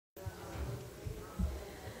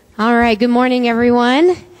right, good morning,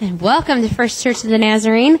 everyone, and welcome to First Church of the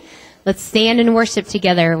Nazarene. Let's stand and worship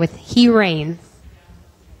together with He Reigns.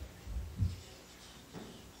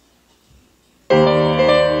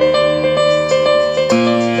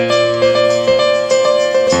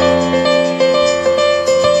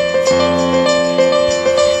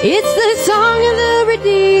 It's the song of the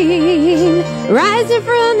redeemed, rising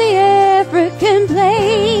from the African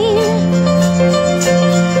plain.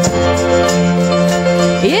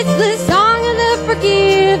 It's the song of the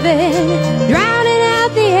forgiven, drowning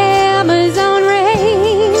out the Amazon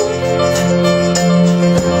rain.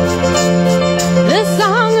 The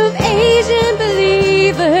song of Asian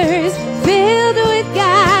believers, filled with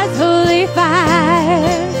God's holy fire.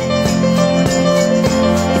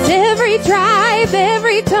 It's every tribe,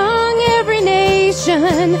 every tongue, every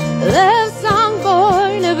nation, love song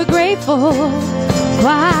born of a grateful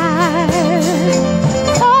choir.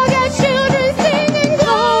 All God's children singing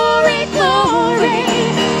glory, glory,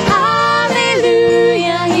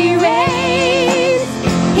 hallelujah, He reigns,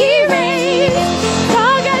 He reigns.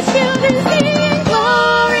 All God's children singing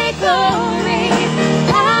glory, glory,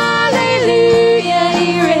 hallelujah, He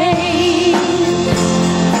reigns.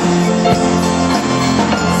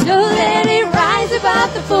 So let it rise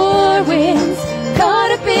above the four winds,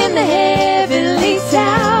 caught up in the heavenly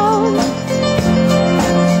sound.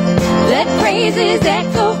 Let praises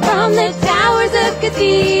echo from the towers of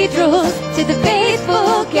cathedrals to the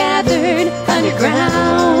faithful gathered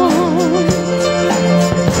underground.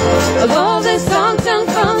 Of all the songs sung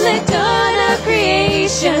from the dawn of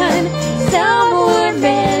creation, some were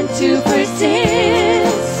meant to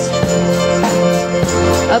persist.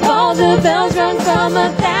 Of all the bells rung from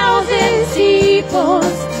 1,000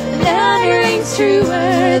 steeples, none rings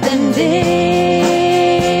truer than this.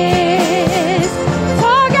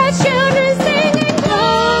 All God's children singing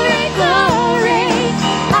glory, glory,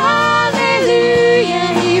 hallelujah,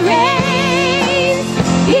 He reigns,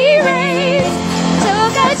 He reigns. All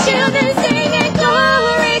God's children singing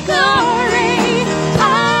glory, glory,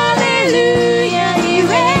 hallelujah, He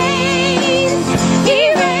reigns, He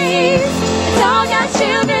reigns. All God's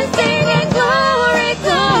children singing glory,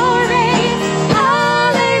 glory,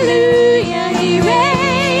 hallelujah, He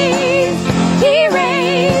reigns, He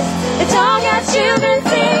reigns. It's all God's children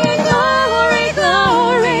singing glory,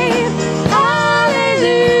 glory,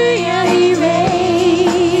 hallelujah, He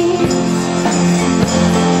reigns.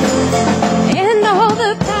 And all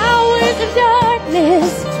the powers of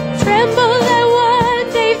darkness tremble at what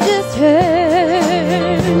they've just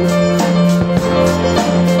heard.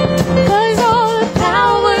 'Cause all the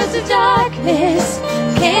powers of darkness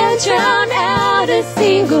can't drown out a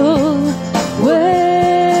single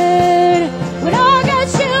word. When all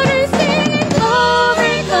God's children singing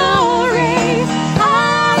glory, glory,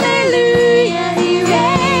 hallelujah, He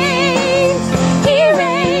reigns, He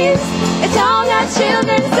reigns. It's all God's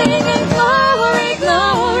children singing glory,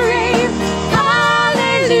 glory,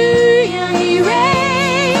 hallelujah, He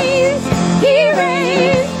reigns, He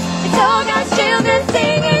reigns. It's all God's children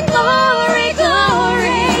singing glory,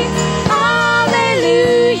 glory,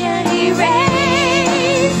 hallelujah, He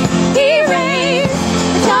reigns, He reigns.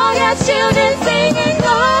 It's all God's children singing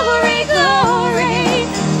glory, glory,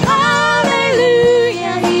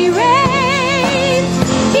 hallelujah, He reigns,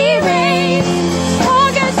 He reigns. All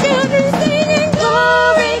God's children singing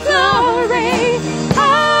glory, glory,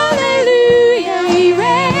 hallelujah, He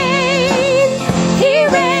reigns, He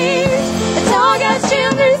reigns. It's all God's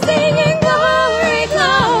children singing glory,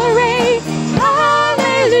 glory,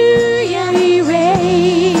 hallelujah, He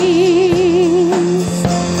reigns.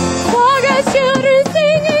 All God's children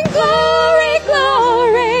singing glory,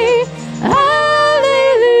 glory,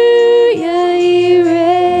 hallelujah, He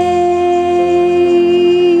reigns.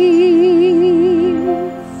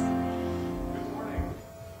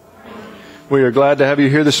 We are glad to have you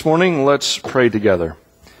here this morning. Let's pray together.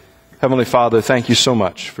 Heavenly Father, thank you so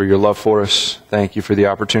much for your love for us. Thank you for the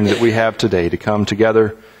opportunity that we have today to come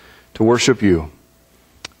together to worship you.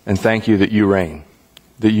 And thank you that you reign,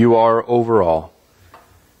 that you are over all,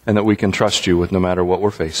 and that we can trust you with no matter what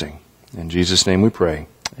we're facing. In Jesus' name we pray.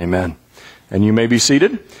 Amen. And you may be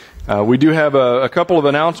seated. We do have a couple of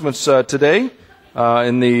announcements today.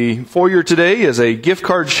 In the foyer today is a gift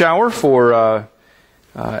card shower for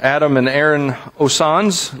Adam and Aaron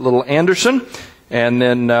Osans, little Anderson. And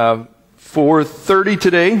then 4:30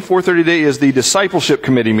 today is the Discipleship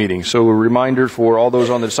Committee meeting. So a reminder for all those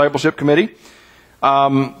on the Discipleship Committee.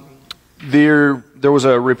 There was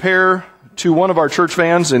a repair to one of our church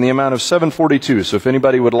vans in the amount of $742. So if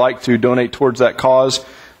anybody would like to donate towards that cause,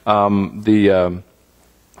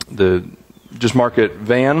 just mark it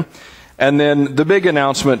van. And then the big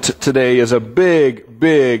announcement today is a big,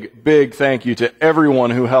 big, big thank you to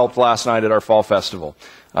everyone who helped last night at our fall festival.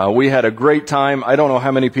 We had a great time. I don't know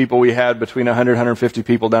how many people we had, between 100 150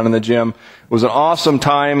 people down in the gym. It was an awesome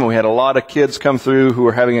time. We had a lot of kids come through who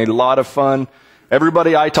were having a lot of fun.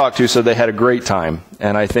 Everybody I talked to said they had a great time,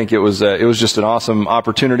 and I think it was just an awesome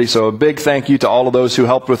opportunity. So a big thank you to all of those who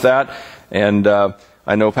helped with that. And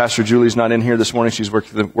I know Pastor Julie's not in here this morning. She's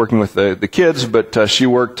working with the kids, but she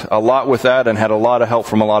worked a lot with that and had a lot of help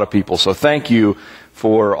from a lot of people. So thank you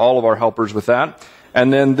for all of our helpers with that.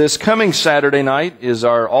 And then this coming Saturday night is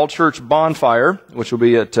our all-church bonfire, which will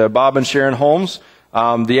be at Bob and Sharon Holmes.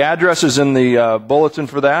 The address is in the bulletin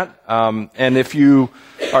for that. And if you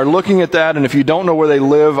are looking at that, and if you don't know where they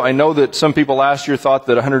live, I know that some people last year thought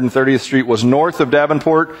that 130th Street was north of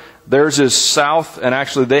Davenport. Theirs is south, and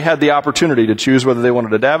actually they had the opportunity to choose whether they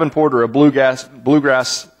wanted a Davenport or a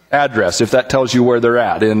Bluegrass address, if that tells you where they're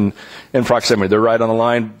at in proximity. They're right on the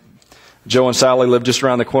line. Joe and Sally live just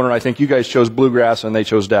around the corner. I think you guys chose Bluegrass and they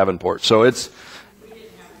chose Davenport. So it's...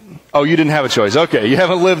 Oh, you didn't have a choice. Okay, you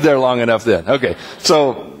haven't lived there long enough then. Okay,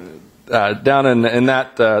 so down in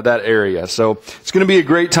that area. So it's going to be a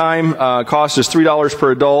great time. Cost is $3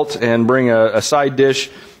 per adult, and bring a side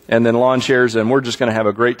dish and then lawn chairs, and we're just going to have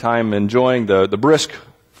a great time enjoying the brisk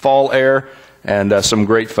fall air and some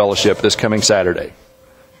great fellowship this coming Saturday.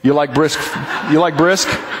 You like brisk? You like brisk?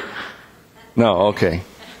 No, okay.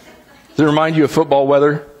 Does it remind you of football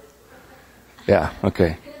weather? Yeah,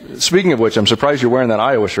 okay. Speaking of which, I'm surprised you're wearing that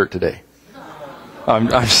Iowa shirt today.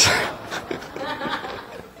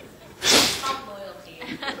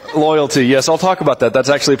 Loyalty, yes, I'll talk about that. That's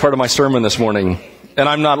actually part of my sermon this morning. And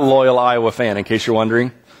I'm not a loyal Iowa fan, in case you're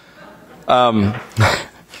wondering. But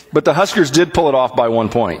the Huskers did pull it off by 1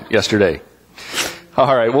 point yesterday.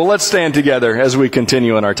 All right, well, let's stand together as we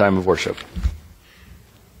continue in our time of worship.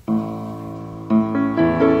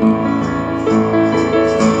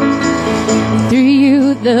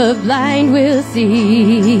 The blind will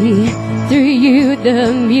see, through you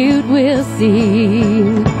the mute will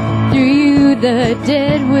sing, through you the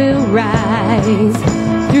dead will rise,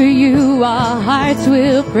 through you all hearts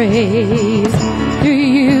will praise, through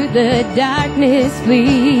you the darkness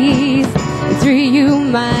flees, through you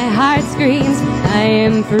my heart screams, I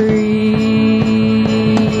am free,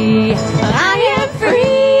 I am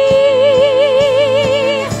free.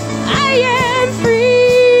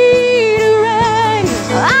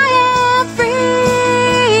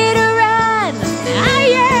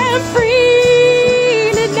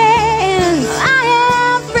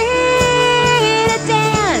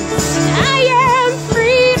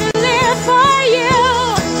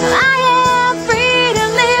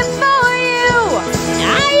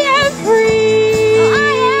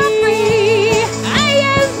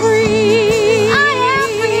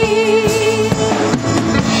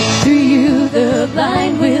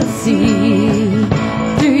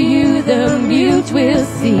 Will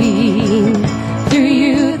sing, through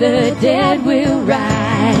you the dead will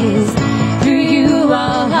rise, through you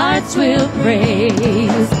all hearts will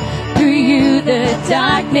praise, through you the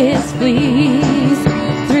darkness flees,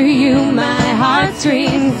 through you my heart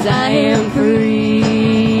screams, I am free,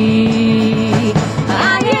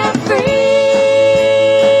 I am free.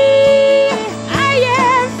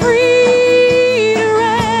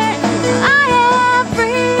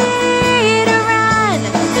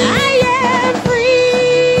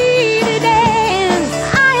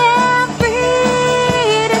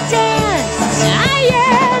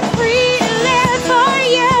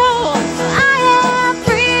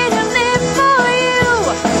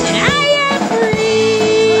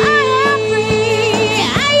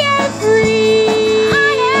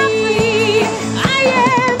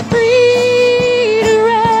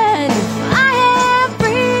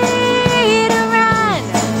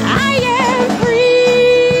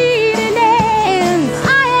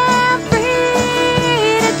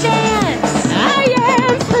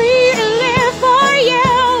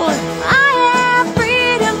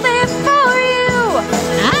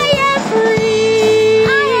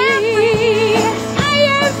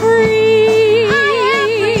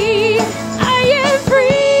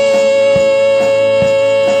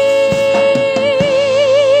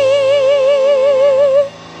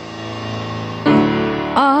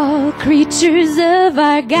 Creatures of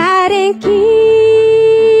our God and King,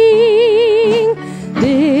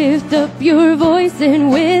 lift up your voice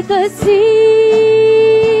and with us sing.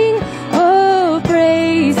 Oh,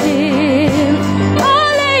 praise Him.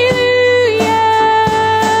 Hallelujah.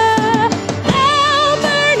 Thou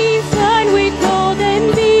burning sun with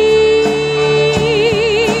golden beam,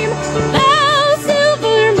 thou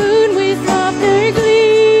silver moon with softer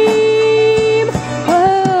gleam.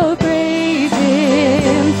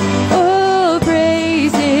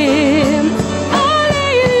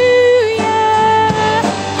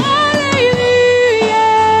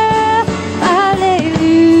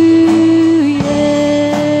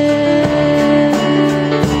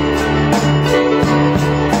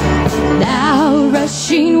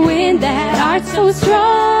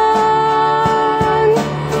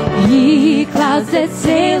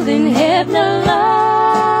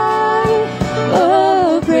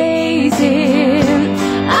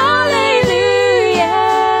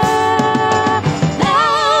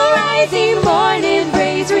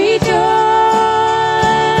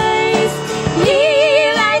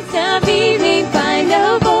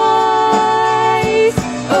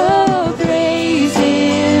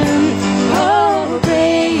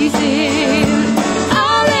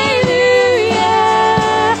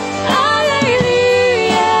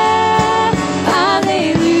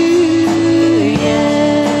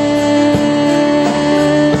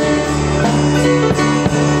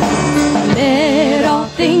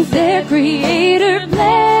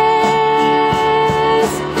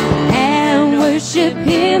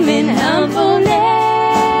 in humbleness.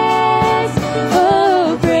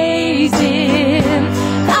 Oh, praise Him.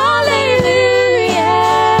 Hallelujah.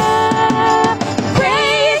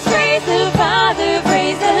 Praise, praise the Father,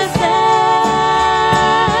 praise the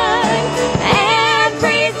Son, and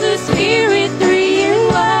praise the Spirit, three in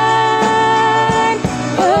one.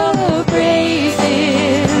 Oh, praise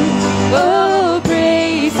Him. Oh,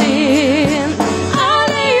 praise Him.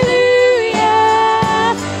 Hallelujah.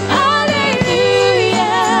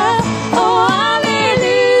 Hallelujah. Oh,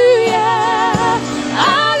 hallelujah.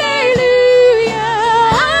 Hallelujah.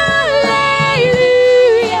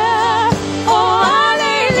 Hallelujah. Oh,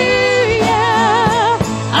 hallelujah.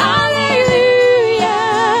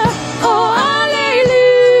 Hallelujah. Oh,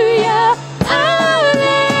 hallelujah.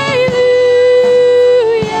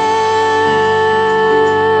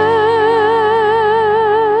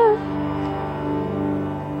 Hallelujah.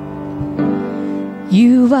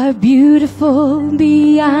 You are beautiful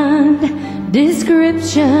beyond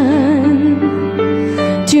description,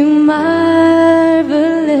 too marvelous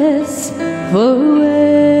for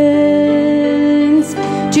words,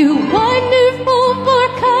 too wonderful for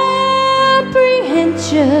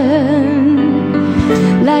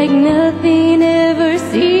comprehension, like nothing ever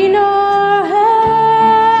seen or heard.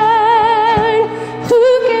 Who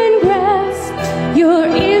can grasp your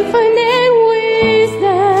infinite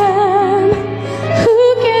wisdom? Who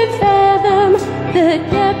can fathom the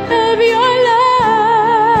depth of your love?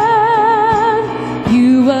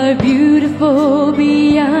 You are beautiful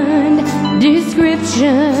beyond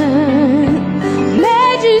description,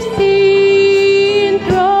 majesty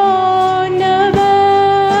enthroned above.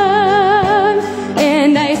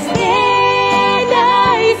 And I stand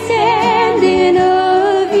in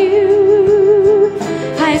awe of you.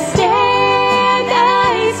 I stand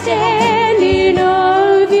in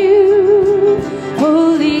awe of you.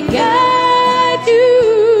 Holy God,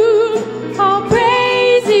 to all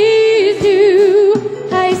praises due.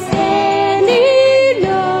 I stand in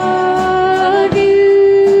awe of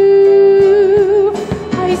you.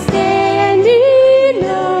 I stand in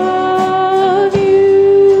awe of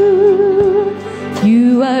you.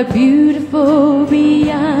 You are beautiful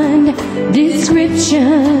beyond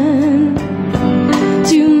description,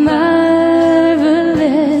 too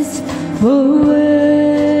marvelous for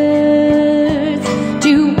words,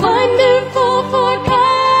 too wonderful for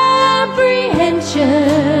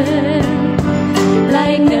comprehension,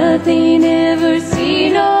 like nothing ever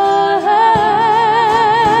seen or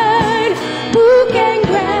heard. Who can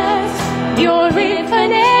grasp your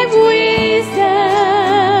infinite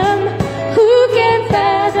wisdom? Who can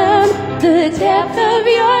fathom the depth of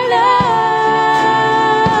your love?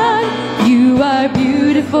 You are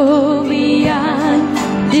beautiful beyond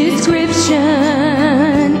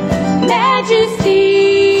description,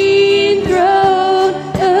 majesty enthroned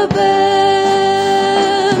above.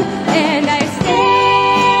 And I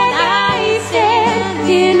stand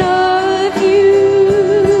in awe of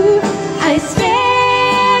you. I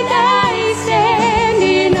stand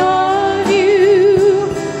in awe of you.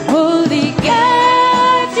 Holy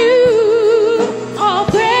God, to all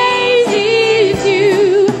praises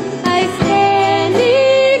due. I stand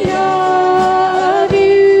in awe of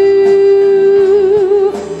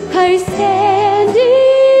you. I stand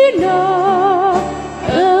in awe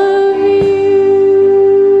of you.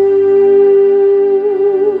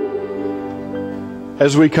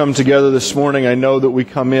 As we come together this morning, I know that we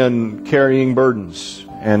come in carrying burdens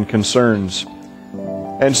and concerns.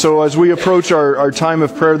 And so as we approach our time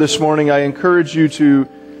of prayer this morning, I encourage you to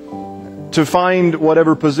find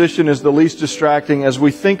whatever position is the least distracting as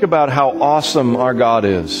we think about how awesome our God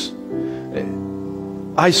is.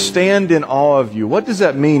 I stand in awe of you. What does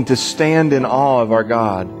that mean, to stand in awe of our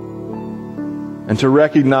God? And to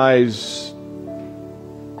recognize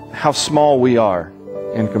how small we are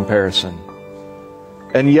in comparison.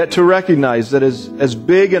 And yet to recognize that as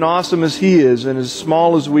big and awesome as He is and as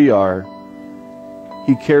small as we are,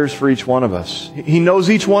 He cares for each one of us. He knows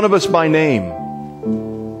each one of us by name.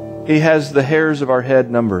 He has the hairs of our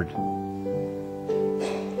head numbered.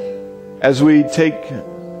 As we take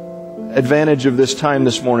advantage of this time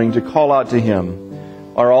this morning to call out to Him,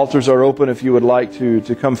 our altars are open if you would like to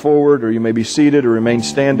come forward, or you may be seated or remain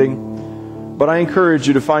standing. But I encourage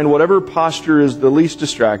you to find whatever posture is the least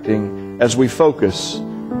distracting as we focus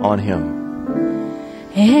on Him.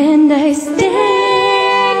 And I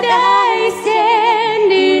stand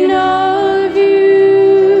in awe of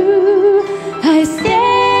you. I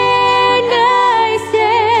stand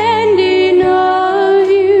in awe of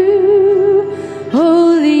you.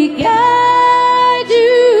 Holy God,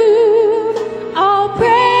 you all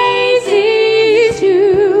praises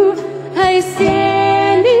due. I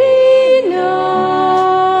stand in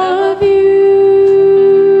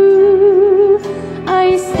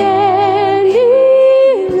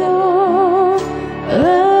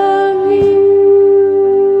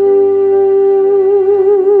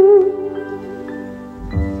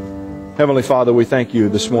Heavenly Father, we thank you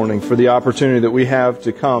this morning for the opportunity that we have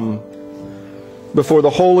to come before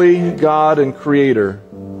the holy God and Creator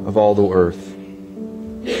of all the earth.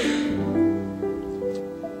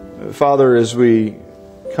 Father, as we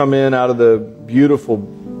come in out of the beautiful,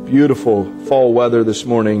 beautiful fall weather this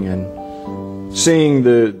morning and seeing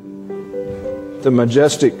the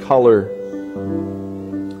majestic color,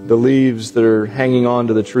 the leaves that are hanging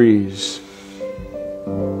onto the trees,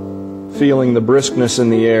 feeling the briskness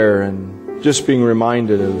in the air, and just being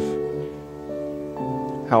reminded of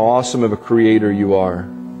how awesome of a Creator you are.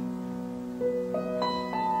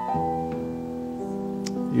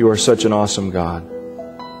 You are such an awesome God.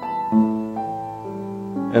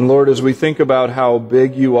 And Lord, as we think about how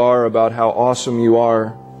big you are, about how awesome you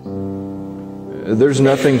are, there's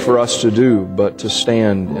nothing for us to do but to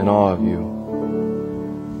stand in awe of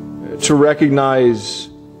you. To recognize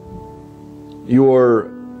your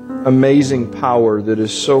amazing power that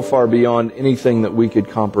is so far beyond anything that we could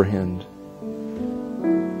comprehend.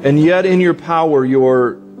 And yet in your power,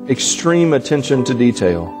 your extreme attention to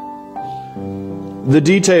detail. The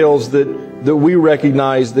details that we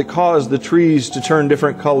recognize that cause the trees to turn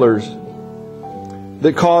different colors,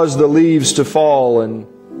 that cause the leaves to fall, and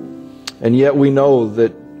yet we know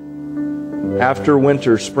that after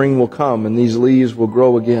winter, spring will come and these leaves will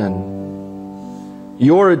grow again.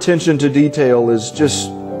 Your attention to detail is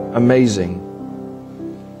just amazing.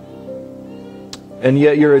 And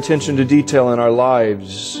yet your attention to detail in our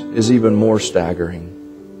lives is even more staggering.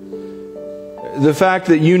 The fact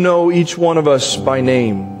that you know each one of us by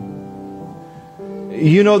name.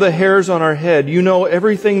 You know the hairs on our head. You know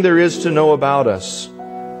everything there is to know about us.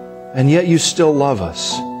 And yet you still love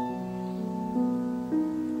us.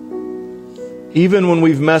 Even when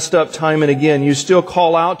we've messed up time and again, you still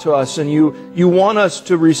call out to us and you want us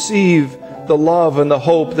to receive the love and the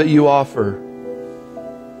hope that you offer.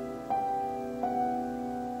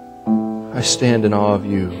 I stand in awe of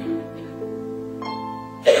you.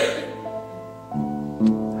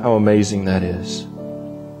 How amazing that is.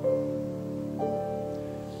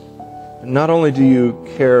 Not only do you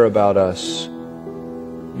care about us,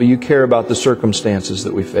 but you care about the circumstances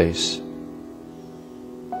that we face.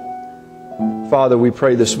 Father, we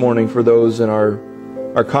pray this morning for those in our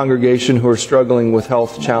congregation who are struggling with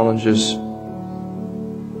health challenges.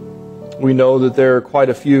 We know that there are quite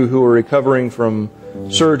a few who are recovering from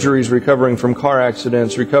surgeries, recovering from car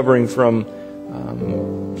accidents, recovering from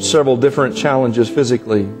several different challenges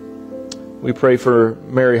physically. We pray for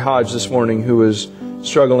Mary Hodge this morning, who is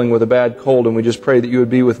struggling with a bad cold, and we just pray that you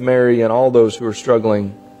would be with Mary and all those who are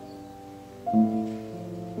struggling.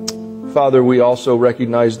 Father, we also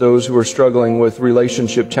recognize those who are struggling with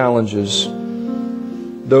relationship challenges,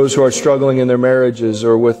 those who are struggling in their marriages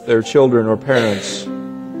or with their children or parents.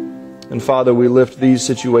 And Father, we lift these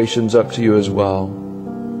situations up to you as well.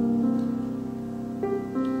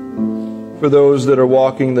 For those that are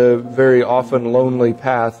walking the very often lonely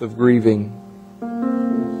path of grieving,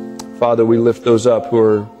 Father, we lift those up who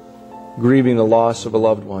are grieving the loss of a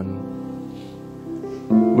loved one.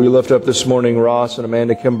 We lift up this morning Ross and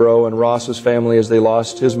Amanda Kimbrough and Ross's family as they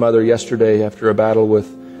lost his mother yesterday after a battle with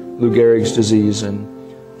Lou Gehrig's disease. And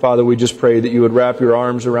Father, we just pray that you would wrap your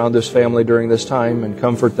arms around this family during this time and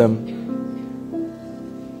comfort them.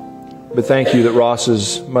 But thank you that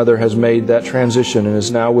Ross's mother has made that transition and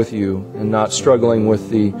is now with you and not struggling with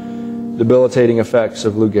the debilitating effects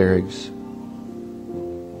of Lou Gehrig's.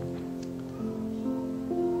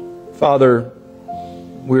 Father,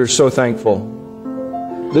 we are so thankful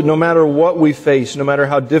that no matter what we face, no matter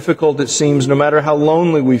how difficult it seems, no matter how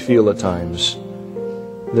lonely we feel at times,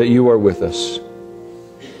 that you are with us.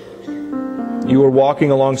 You are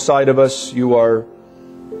walking alongside of us. You are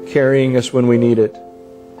carrying us when we need it.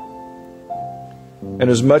 And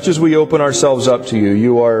as much as we open ourselves up to you,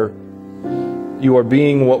 you are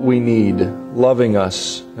being what we need, loving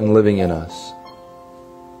us and living in us.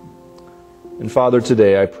 And Father,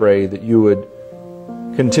 today I pray that you would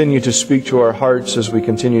continue to speak to our hearts as we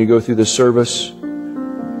continue to go through this service.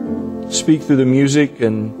 Speak through the music,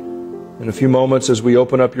 and in a few moments as we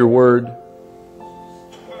open up your word,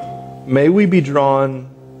 may we be drawn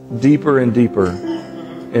deeper and deeper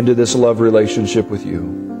into this love relationship with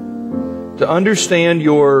you. To understand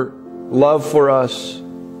your love for us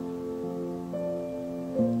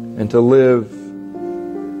and to live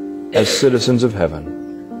as citizens of heaven.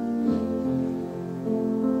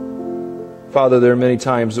 Father, there are many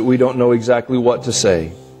times that we don't know exactly what to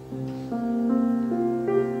say.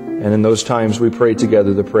 And in those times we pray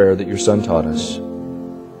together the prayer that your Son taught us.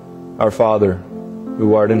 Our Father,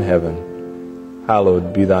 who art in heaven,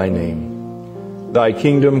 hallowed be thy name. Thy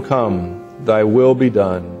kingdom come, thy will be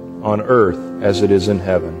done, on earth as it is in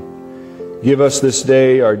heaven. Give us this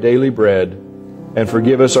day our daily bread, and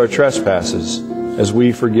forgive us our trespasses, as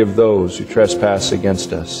we forgive those who trespass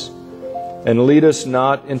against us. And lead us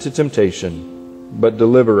not into temptation, but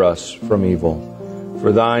deliver us from evil.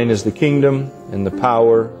 For thine is the kingdom, and the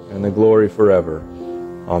power, and the glory forever.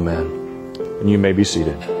 Amen. And you may be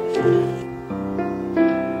seated.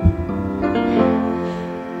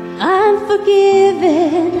 I'm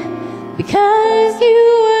forgiven because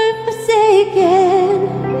you were forsaken.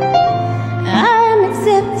 I'm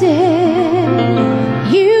accepted.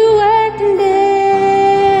 You were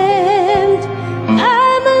condemned.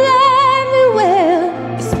 I'm alive and well.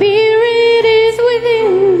 Your spirit is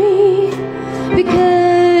within me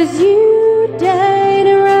because you died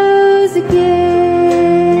and rose again.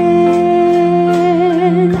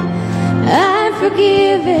 I'm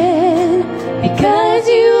forgiven because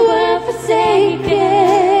you were forsaken.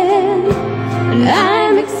 And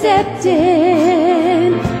I'm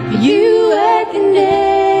accepted. You were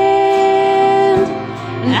condemned.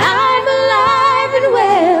 And I'm alive and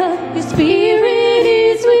well. Your spirit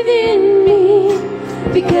is within me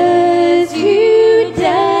because you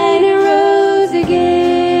died and rose again.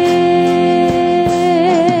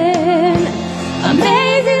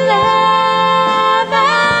 Amazing love,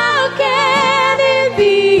 how can it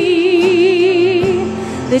be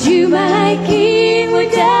that you, my King,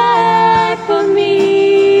 would die for me?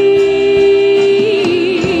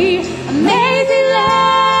 Amazing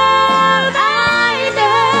love, I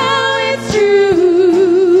know it's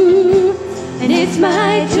true, and it's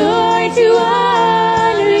my joy to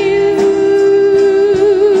honor you.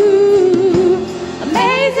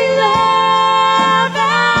 Amazing love,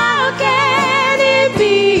 how can it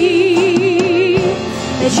be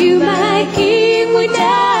that you, my King, would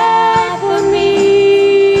die for me?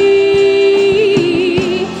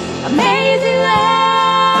 Amazing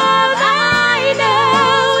love, I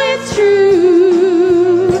know it's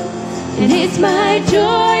true, and it's my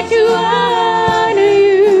joy to honor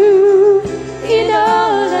you. In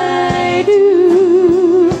all I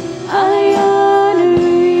do, I honor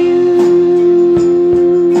you.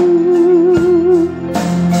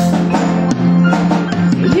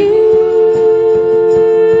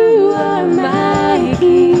 You are my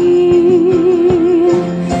King.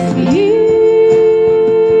 You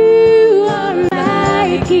are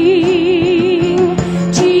my King.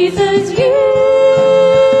 Jesus, you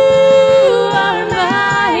are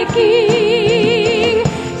my King.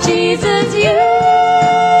 Jesus, you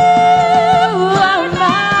are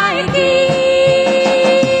my King.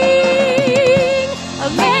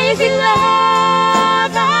 Amazing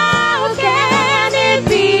love, how can it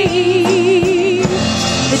be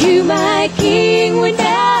that you, my King, would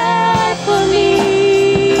die for me?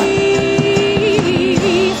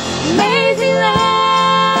 Amazing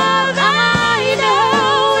love, I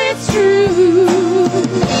know it's true,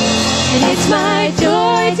 and it's my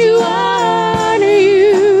joy to honor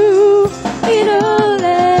you. In all I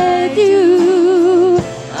do,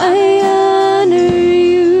 I honor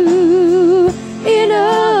you. In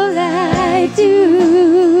all I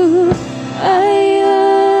do, I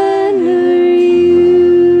honor you.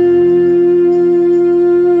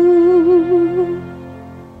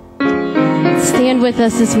 Stand with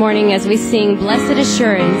us this morning as we sing Blessed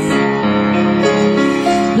Assurance.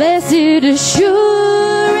 Blessed assurance,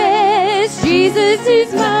 Jesus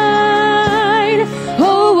is mine.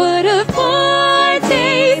 Oh, what a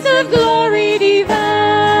foretaste of glory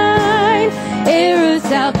divine. Heir of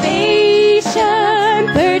salvation,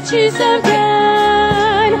 purchase of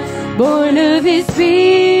God, born of His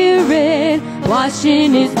Spirit, washed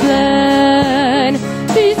in His blood.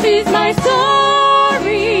 This is my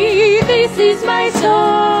story, this is my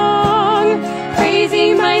song,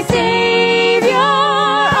 praising my Savior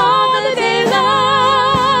all the day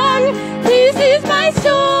long. This is my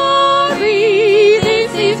story,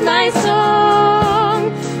 this is my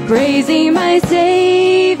song, praising my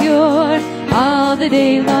Savior all the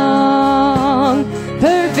day long.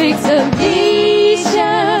 Perfect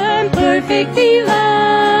submission, perfect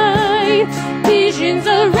delight, visions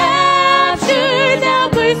of rapture now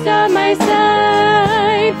burst on my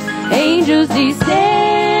sight. Angels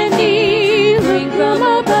descending, ring from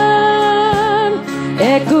above,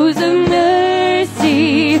 echoes of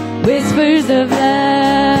mercy, whispers of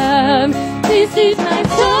love. This is my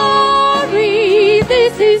story,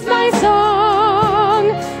 this is my song,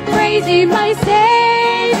 praising my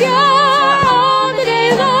Savior all the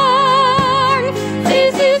day long.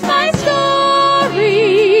 This is my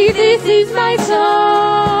story, this is my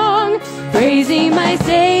song, praising my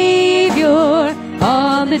Savior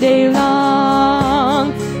all the day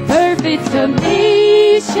long. Perfect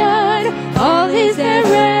submission, salvation, all is at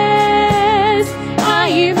rest. I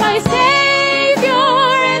hear my Savior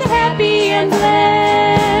and happy and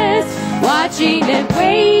blessed, watching and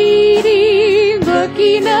waiting,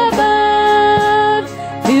 looking above,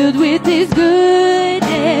 filled with His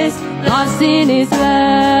goodness, lost in His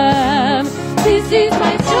love. This is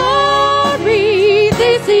my story,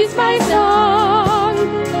 this is my song,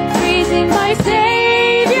 praising my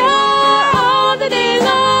Savior all the day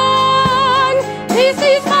long. This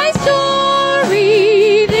is my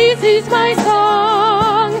story, this is my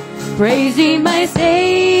song, praising my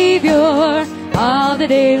Savior all the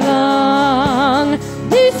day long.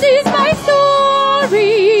 This is my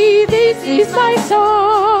story, this is my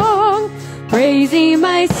song, praising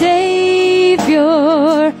my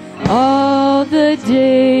Savior all the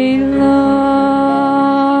day long.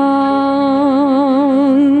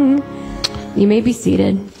 You may be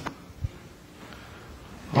seated.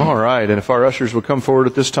 All right, and if our ushers would come forward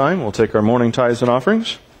at this time, we'll take our morning tithes and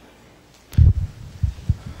offerings.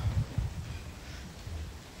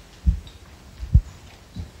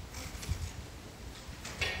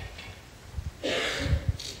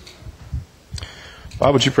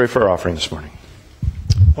 Bob, would you pray for our offering this morning?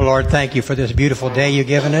 Well, Lord, thank you for this beautiful day you've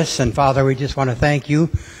given us. And Father, we just want to thank you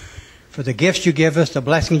for the gifts you give us, the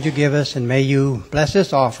blessings you give us, and may you bless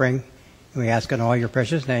this offering. We ask in all your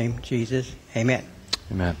precious name, Jesus. Amen.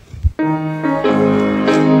 Amen.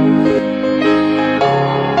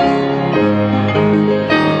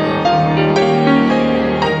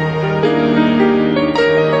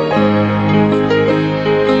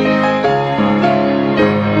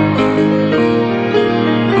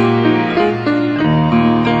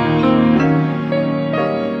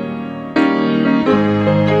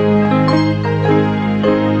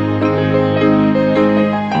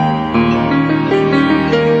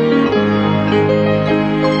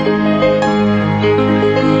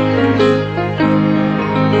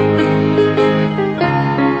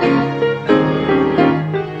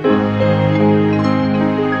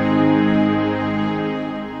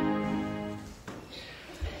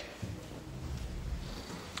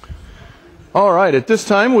 All right, at this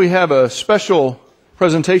time we have a special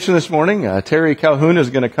presentation this morning. Terry Calhoun is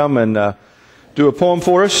going to come and do a poem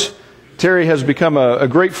for us. Terry has become a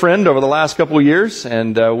great friend over the last couple of years,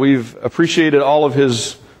 and we've appreciated all of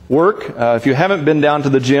his work. If you haven't been down to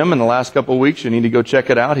the gym in the last couple of weeks, you need to go check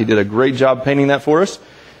it out. He did a great job painting that for us.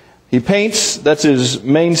 He paints, that's his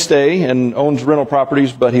mainstay, and owns rental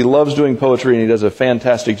properties, but he loves doing poetry, and he does a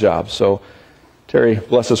fantastic job. So, Terry,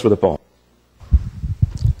 bless us with a poem.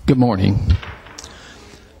 Good morning.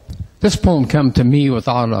 This poem came to me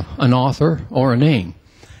without an author or a name,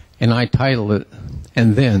 and I titled it,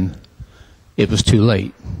 "And Then It Was Too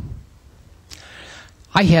Late."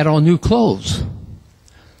 I had on new clothes,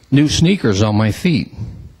 new sneakers on my feet.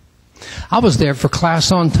 I was there for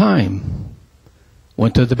class on time,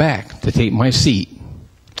 went to the back to take my seat.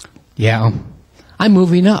 Yeah, I'm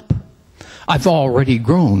moving up. I've already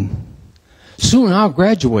grown. Soon I'll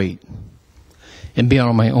graduate and be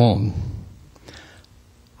on my own.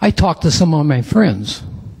 I talked to some of my friends.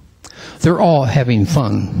 They're all having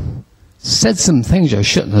fun. Said some things I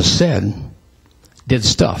shouldn't have said. Did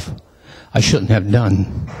stuff I shouldn't have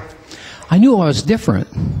done. I knew I was different.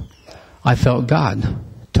 I felt God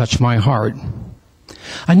touch my heart.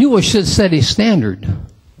 I knew I should set a standard,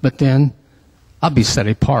 but then I'll be set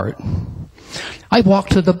apart. I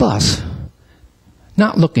walked to the bus,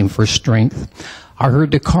 not looking for strength. I heard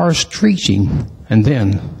the cars screeching, and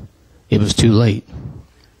then it was too late.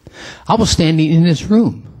 I was standing in this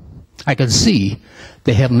room. I could see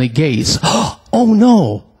the heavenly gates. Oh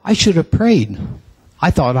no, I should have prayed.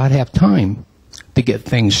 I thought I'd have time to get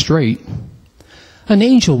things straight. An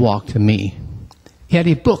angel walked to me. He had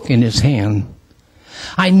a book in his hand.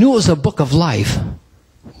 I knew it was a book of life.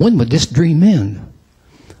 When would this dream end?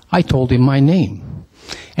 I told him my name,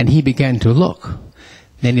 and he began to look.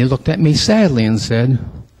 Then he looked at me sadly and said,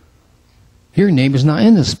 "Your name is not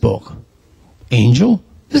in this book." "Angel,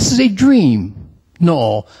 this is a dream.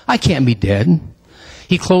 No, I can't be dead."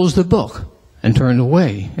 He closed the book and turned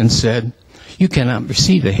away and said, "You cannot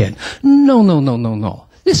proceed ahead." No.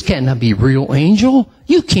 This cannot be real, Angel.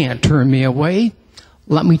 You can't turn me away.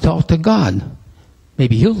 Let me talk to God.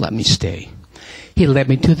 Maybe He'll let me stay. He led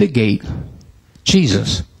me to the gate.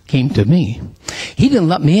 Jesus came to me. He didn't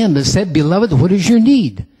let me in, but said, "Beloved, what is your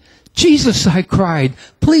need?" "Jesus," I cried,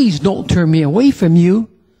 "please don't turn me away from you."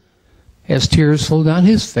 As tears flowed down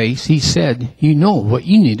his face, he said, "You know what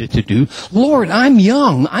you needed to do." "Lord, I'm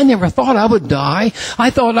young. I never thought I would die.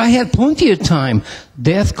 I thought I had plenty of time.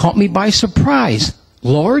 Death caught me by surprise.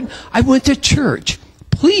 Lord, I went to church.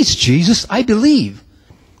 Please, Jesus, I believe."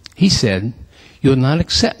 He said, "You'll not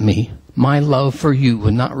accept me. My love for you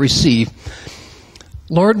will not receive."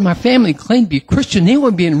 "Lord, my family claimed to be Christian. They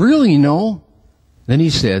weren't being real, you know." Then he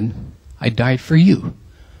said, "I died for you.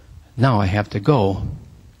 Now I have to go."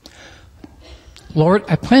 "Lord,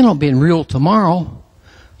 I plan on being real tomorrow."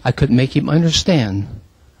 I couldn't make him understand.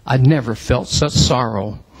 I'd never felt such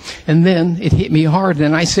sorrow. And then it hit me hard,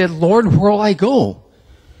 and I said, "Lord, where will I go?"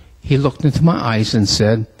 He looked into my eyes and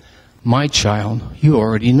said, "My child, you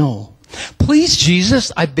already know." "Please,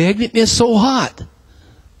 Jesus," I begged, "it is so hot."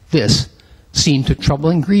 This seemed to trouble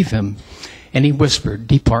and grieve him, and he whispered,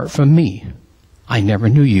 "Depart from me. I never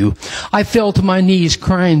knew you." I fell to my knees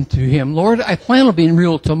crying to him, "Lord, I plan on being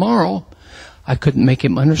real tomorrow." I couldn't make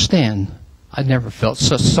him understand. I'd never felt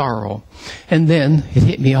such sorrow. And then it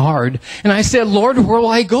hit me hard, and I said, "Lord, where will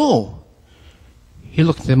I go?" He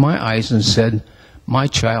looked in my eyes and said, "My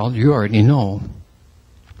child, you already know."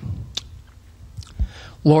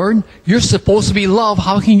 "Lord, you're supposed to be love.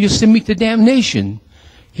 How can you send me to damnation?"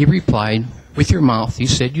 He replied, "With your mouth you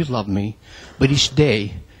said you loved me, but each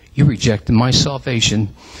day you rejected my salvation."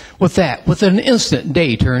 With that, within an instant,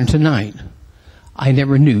 day turned to night. I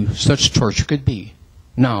never knew such torture could be.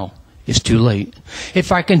 Now it's too late.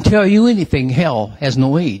 If I can tell you anything, hell has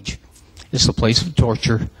no age. It's a place of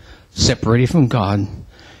torture, separated from God,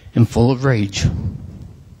 and full of rage.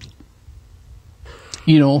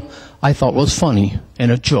 You know, I thought it was funny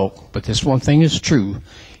and a joke, but this one thing is true.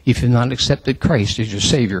 If you've not accepted Christ as your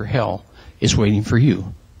Savior, hell is waiting for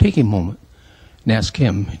you. Take a moment and ask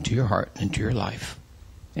Him into your heart and into your life.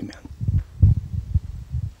 Amen.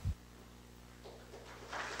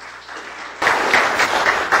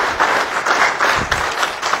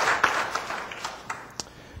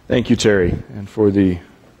 Thank you, Terry, and for the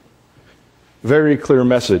very clear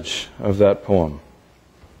message of that poem.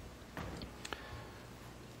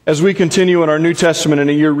 As we continue in our New Testament in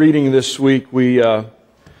a year reading this week, we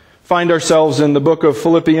find ourselves in the book of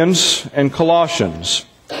Philippians and Colossians.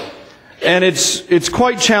 And it's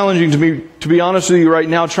quite challenging to me, to be honest with you right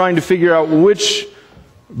now, trying to figure out which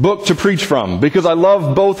book to preach from, because I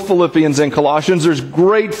love both Philippians and Colossians. There's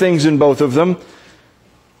great things in both of them.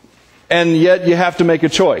 And yet you have to make a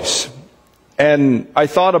choice. And I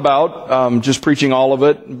thought about just preaching all of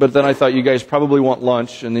it, but then I thought you guys probably want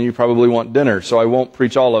lunch, and then you probably want dinner, so I won't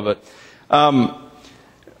preach all of it.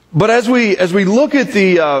 But as we look at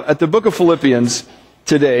the book of Philippians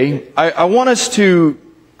today, I want us to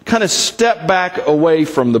kind of step back away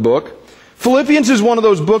from the book. Philippians is one of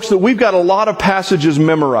those books that we've got a lot of passages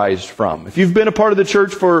memorized from. If you've been a part of the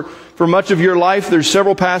church for much of your life, there's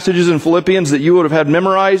several passages in Philippians that you would have had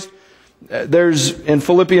memorized. There's in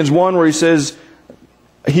Philippians 1 where he says,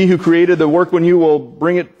 "He who created the work in you will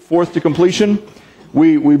bring it forth to completion."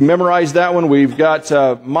 We've memorized that one. We've got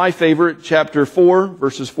my favorite, chapter 4,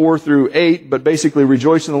 verses 4 through 8, but basically,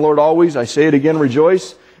 "Rejoice in the Lord always." I say it again,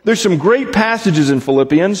 rejoice. There's some great passages in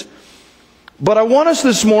Philippians, but I want us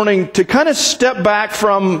this morning to kind of step back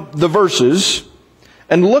from the verses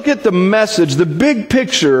and look at the message, the big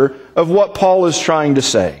picture of what Paul is trying to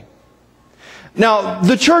say. Now,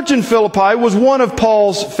 the church in Philippi was one of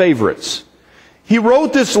Paul's favorites. He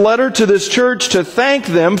wrote this letter to this church to thank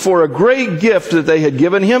them for a great gift that they had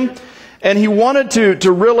given him, and he wanted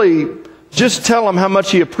to really just tell them how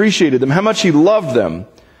much he appreciated them, how much he loved them.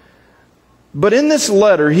 But in this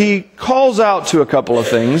letter, he calls out to a couple of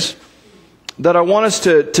things that I want us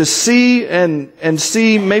to see and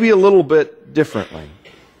see maybe a little bit differently.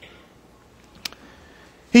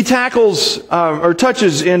 He tackles or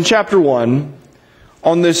touches in chapter 1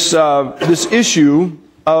 on this issue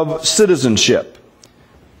of citizenship.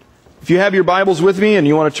 If you have your Bibles with me and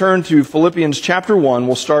you want to turn to Philippians chapter 1,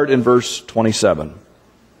 we'll start in verse 27.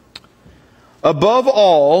 "Above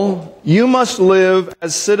all, you must live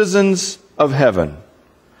as citizens of heaven,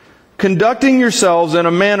 conducting yourselves in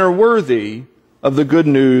a manner worthy of the good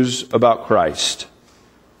news about Christ.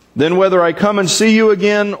 Then whether I come and see you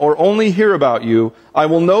again or only hear about you, I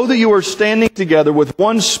will know that you are standing together with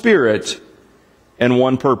one spirit and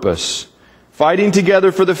one purpose, fighting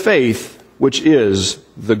together for the faith, which is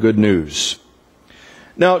the good news."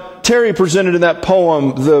 Now, Terry presented in that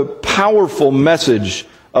poem the powerful message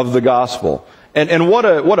of the gospel. And what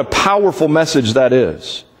a powerful message that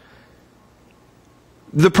is.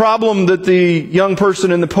 The problem that the young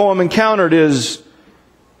person in the poem encountered is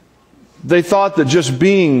they thought that just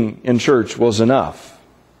being in church was enough.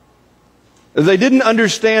 They didn't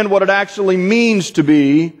understand what it actually means to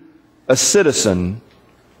be a citizen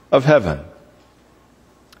of heaven.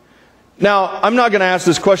 Now, I'm not going to ask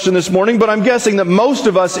this question this morning, but I'm guessing that most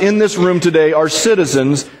of us in this room today are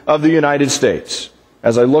citizens of the United States.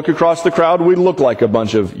 As I look across the crowd, we look like a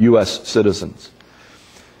bunch of U.S. citizens.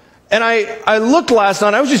 And I looked last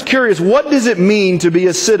night, I was just curious, what does it mean to be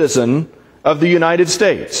a citizen of the United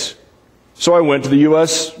States? So I went to the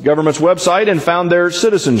U.S. government's website and found their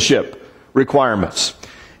citizenship requirements.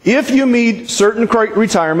 If you meet certain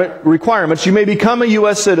retirement requirements, you may become a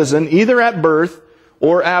U.S. citizen either at birth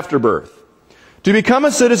or after birth. To become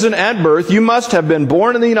a citizen at birth, you must have been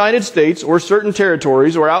born in the United States or certain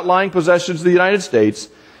territories or outlying possessions of the United States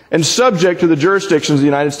and subject to the jurisdictions of the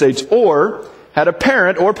United States, or had a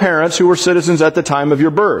parent or parents who were citizens at the time of your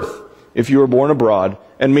birth, if you were born abroad,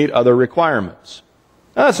 and meet other requirements.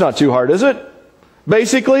 Now, that's not too hard, is it?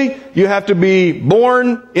 Basically, you have to be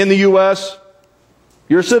born in the U.S.,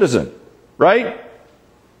 you're a citizen, right?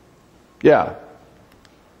 Yeah.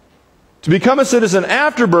 To become a citizen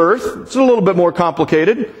after birth, it's a little bit more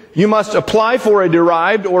complicated. You must apply for a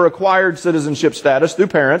derived or acquired citizenship status through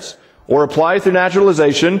parents, or apply through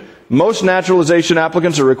naturalization. Most naturalization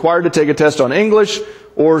applicants are required to take a test on English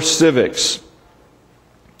or civics.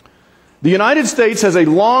 The United States has a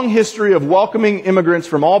long history of welcoming immigrants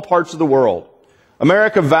from all parts of the world.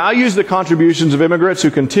 America values the contributions of immigrants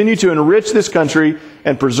who continue to enrich this country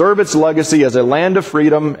and preserve its legacy as a land of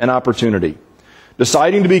freedom and opportunity.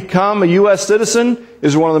 Deciding to become a U.S. citizen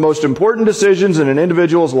is one of the most important decisions in an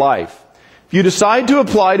individual's life. If you decide to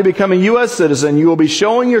apply to become a U.S. citizen, you will be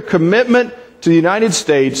showing your commitment to the United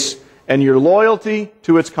States and your loyalty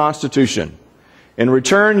to its Constitution. In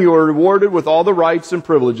return, you are rewarded with all the rights and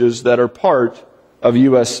privileges that are part of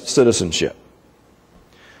U.S. citizenship.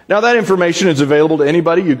 Now, that information is available to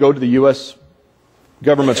anybody. You go to the U.S.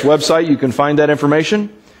 government's website, you can find that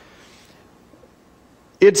information.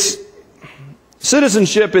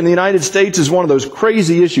 Citizenship in the United States is one of those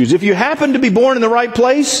crazy issues. If you happen to be born in the right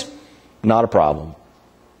place, not a problem.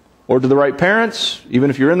 Or to the right parents, even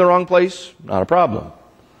if you're in the wrong place, not a problem.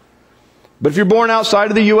 But if you're born outside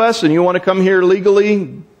of the U.S. and you want to come here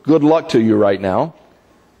legally, good luck to you right now.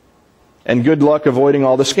 And good luck avoiding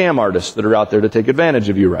all the scam artists that are out there to take advantage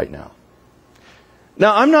of you right now.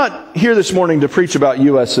 Now, I'm not here this morning to preach about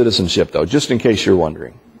U.S. citizenship, though, just in case you're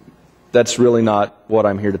wondering. That's really not what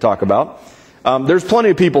I'm here to talk about. There's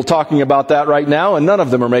plenty of people talking about that right now, and none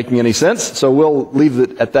of them are making any sense, so we'll leave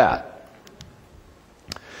it at that.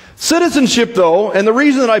 Citizenship, though, and the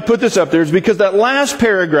reason that I put this up there is because that last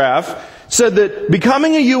paragraph said that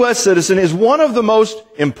becoming a U.S. citizen is one of the most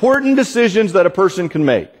important decisions that a person can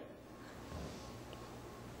make.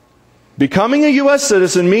 Becoming a U.S.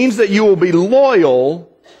 citizen means that you will be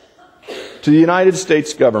loyal to the United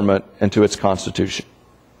States government and to its Constitution.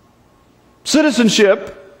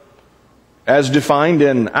 Citizenship, as defined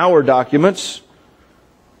in our documents,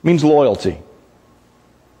 means loyalty.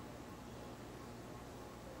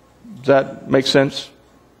 Does that make sense?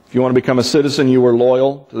 If you want to become a citizen, you are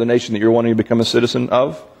loyal to the nation that you're wanting to become a citizen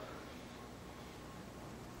of.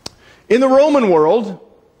 In the Roman world,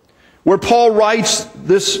 where Paul writes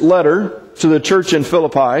this letter to the church in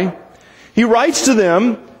Philippi, he writes to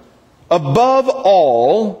them, above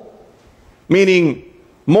all, meaning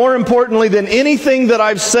more importantly than anything that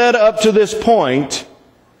I've said up to this point,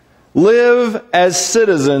 live as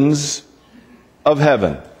citizens of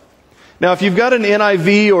heaven. Now, if you've got an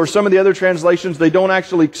NIV or some of the other translations, they don't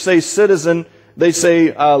actually say citizen. They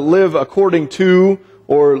say live according to,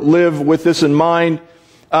 or live with this in mind.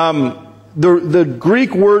 The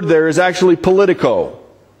Greek word there is actually politico.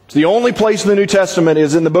 It's the only place in the New Testament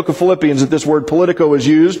is in the book of Philippians that this word politico is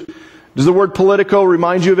used. Does the word politico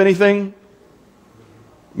remind you of anything?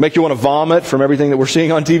 Make you want to vomit from everything that we're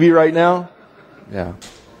seeing on TV right now? Yeah.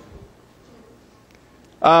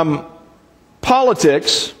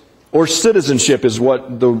 Politics, or citizenship, is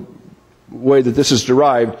what the way that this is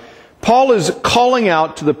derived. Paul is calling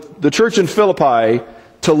out to the church in Philippi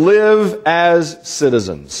to live as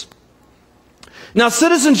citizens. Now,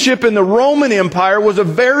 citizenship in the Roman Empire was a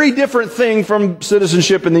very different thing from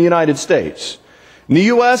citizenship in the United States. In the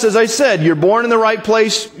U.S., as I said, you're born in the right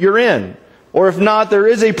place, you're in. Or if not, there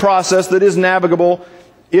is a process that is navigable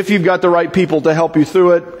if you've got the right people to help you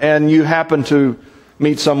through it and you happen to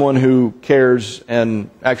meet someone who cares and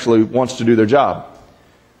actually wants to do their job.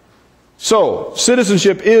 So,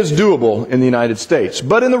 citizenship is doable in the United States.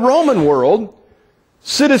 But in the Roman world,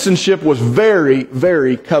 citizenship was very,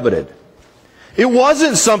 very coveted. It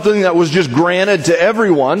wasn't something that was just granted to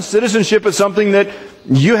everyone. Citizenship is something that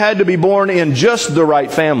you had to be born in just the right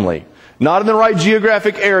family. Not in the right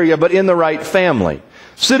geographic area, but in the right family.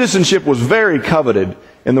 Citizenship was very coveted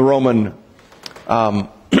in the Roman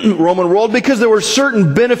world because there were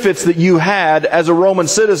certain benefits that you had as a Roman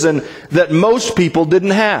citizen that most people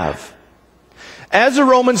didn't have. As a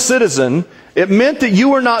Roman citizen, It meant that you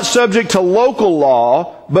were not subject to local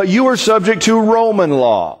law, but you were subject to Roman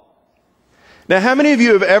law. Now, how many of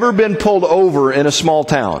you have ever been pulled over in a small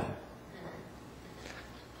town?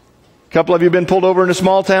 A couple of you have been pulled over in a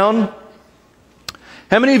small town?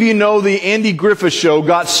 How many of you know the Andy Griffith Show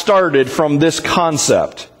got started from this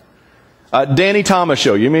concept? Danny Thomas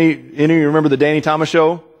Show. Any of you remember the Danny Thomas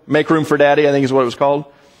Show? Make Room for Daddy, I think is what it was called.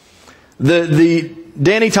 The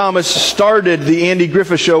Danny Thomas started the Andy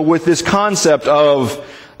Griffith Show with this concept of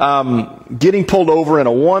getting pulled over in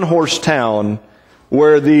a one-horse town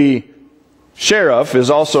where the sheriff is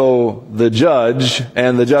also the judge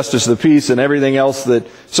and the justice of the peace and everything else that...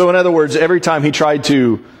 So in other words, every time he tried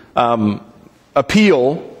to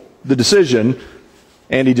appeal the decision,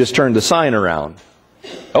 Andy just turned the sign around.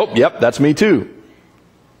 Oh, yep, that's me too.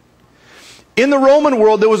 In the Roman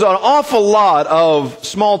world, there was an awful lot of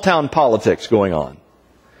small-town politics going on.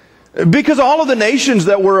 Because all of the nations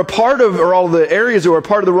that were a part of, or all of the areas that were a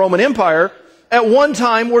part of the Roman Empire, at one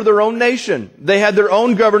time were their own nation. They had their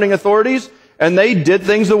own governing authorities, and they did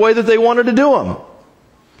things the way that they wanted to do them.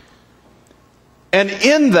 And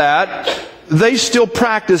in that, they still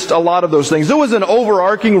practiced a lot of those things. There was an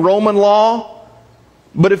overarching Roman law,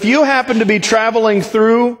 but if you happen to be traveling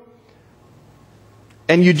through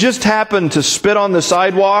and you just happen to spit on the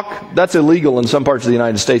sidewalk, that's illegal in some parts of the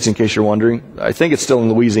United States, in case you're wondering. I think it's still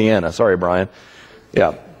in Louisiana. Sorry, Brian.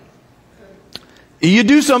 Yeah. You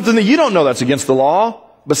do something that you don't know that's against the law,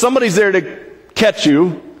 but somebody's there to catch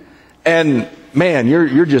you, and man,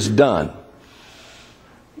 you're just done.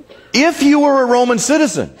 If you were a Roman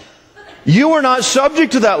citizen, you were not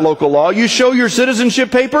subject to that local law. You show your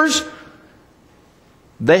citizenship papers,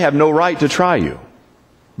 they have no right to try you.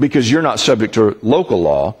 Because you're not subject to local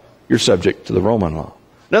law, you're subject to the Roman law.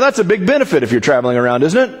 Now that's a big benefit if you're traveling around,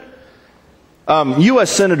 isn't it? U.S.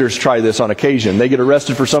 senators try this on occasion. They get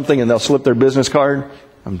arrested for something and they'll slip their business card.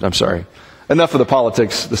 I'm sorry. Enough of the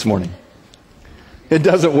politics this morning. It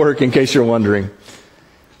doesn't work, in case you're wondering.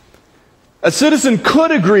 A citizen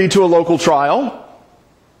could agree to a local trial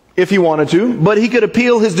if he wanted to, but he could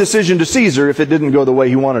appeal his decision to Caesar if it didn't go the way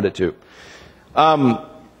he wanted it to.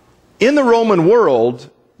 In the Roman world,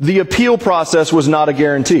 the appeal process was not a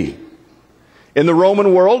guarantee. In the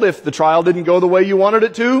Roman world, if the trial didn't go the way you wanted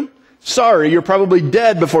it to, sorry, you're probably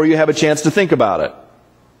dead before you have a chance to think about it.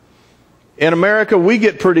 In America, we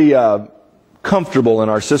get pretty comfortable in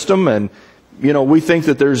our system, and we think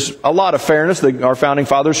that there's a lot of fairness. Our founding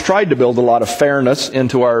fathers tried to build a lot of fairness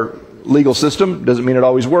into our legal system. Doesn't mean it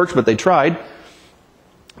always works, but they tried.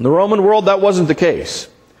 In the Roman world, that wasn't the case.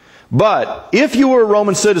 But if you were a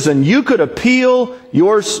Roman citizen, you could appeal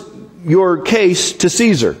your case to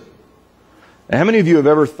Caesar. Now, how many of you have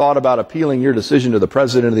ever thought about appealing your decision to the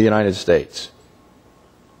President of the United States?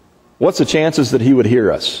 What's the chances that he would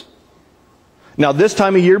hear us? Now, this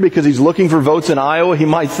time of year, because he's looking for votes in Iowa, he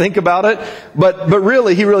might think about it, but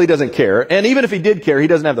really, he really doesn't care. And even if he did care, he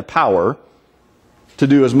doesn't have the power to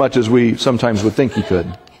do as much as we sometimes would think he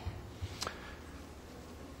could.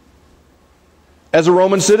 As a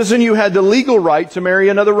Roman citizen, you had the legal right to marry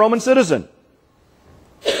another Roman citizen.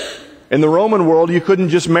 In the Roman world, you couldn't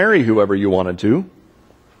just marry whoever you wanted to.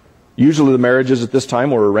 Usually the marriages at this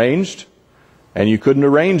time were arranged, and you couldn't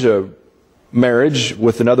arrange a marriage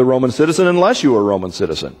with another Roman citizen unless you were a Roman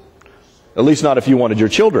citizen. At least not if you wanted your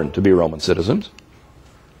children to be Roman citizens.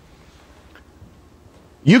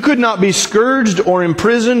 You could not be scourged or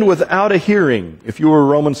imprisoned without a hearing if you were a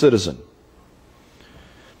Roman citizen.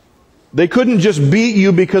 They couldn't just beat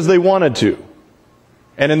you because they wanted to.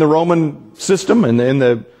 And in the Roman system and in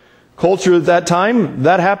the culture at that time,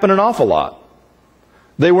 that happened an awful lot.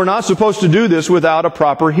 They were not supposed to do this without a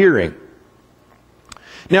proper hearing.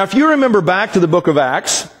 Now, if you remember back to the book of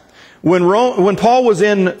Acts, when Paul was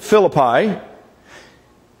in Philippi,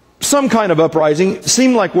 some kind of uprising,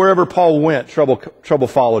 seemed like wherever Paul went, trouble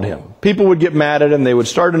followed him. People would get mad at him, they would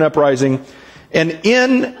start an uprising. And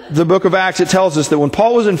in the book of Acts, it tells us that when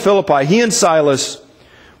Paul was in Philippi, he and Silas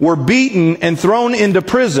were beaten and thrown into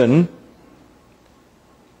prison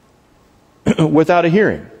without a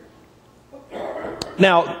hearing.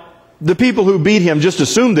 Now, the people who beat him just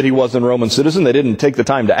assumed that he wasn't a Roman citizen. They didn't take the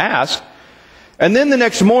time to ask. And then the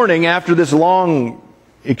next morning, after this long,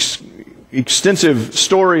 extensive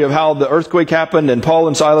story of how the earthquake happened and Paul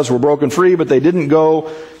and Silas were broken free, but they didn't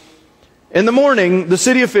go. In the morning, the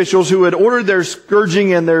city officials who had ordered their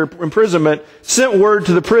scourging and their imprisonment sent word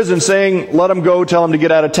to the prison saying, let them go, tell them to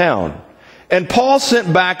get out of town. And Paul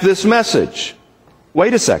sent back this message.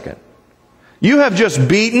 Wait a second. You have just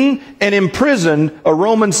beaten and imprisoned a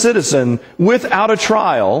Roman citizen without a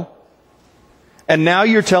trial, and now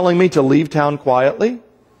you're telling me to leave town quietly?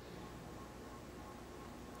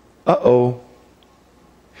 Uh-oh.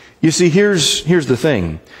 You see, here's the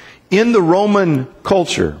thing. In the Roman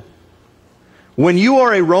culture, when you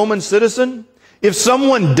are a Roman citizen, if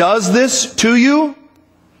someone does this to you,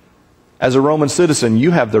 as a Roman citizen,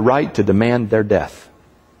 you have the right to demand their death.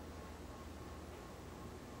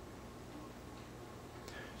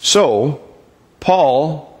 So,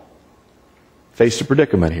 Paul faced a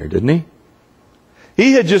predicament here, didn't he?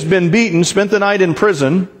 He had just been beaten, spent the night in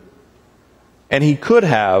prison, and he could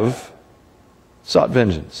have sought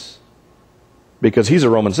vengeance. Because he's a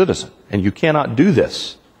Roman citizen, and you cannot do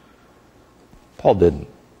this. Paul didn't.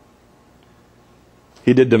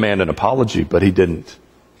 He did demand an apology, but he didn't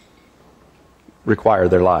require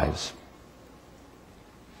their lives.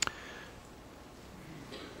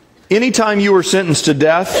 Anytime you were sentenced to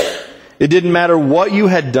death, it didn't matter what you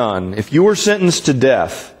had done. If you were sentenced to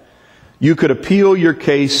death, you could appeal your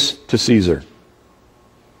case to Caesar.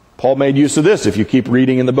 Paul made use of this. If you keep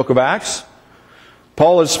reading in the book of Acts,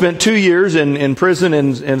 Paul had spent 2 years in prison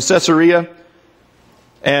in Caesarea,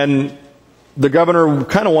 and the governor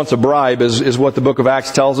kind of wants a bribe, is what the book of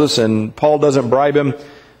Acts tells us, and Paul doesn't bribe him.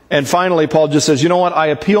 And finally, Paul just says, you know what, I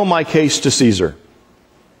appeal my case to Caesar.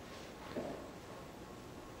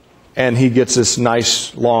 And he gets this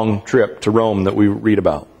nice long trip to Rome that we read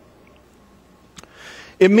about.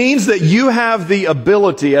 It means that you have the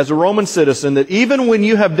ability as a Roman citizen that even when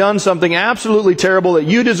you have done something absolutely terrible that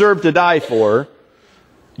you deserve to die for,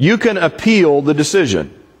 you can appeal the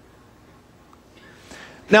decision.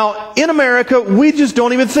 Now, in America, we just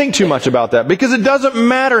don't even think too much about that because it doesn't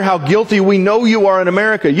matter how guilty we know you are in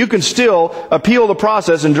America. You can still appeal the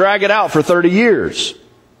process and drag it out for 30 years.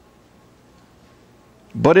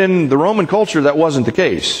 But in the Roman culture, that wasn't the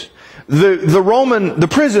case. The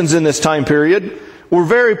prisons in this time period were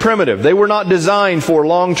very primitive. They were not designed for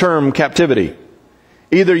long-term captivity.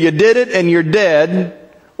 Either you did it and you're dead,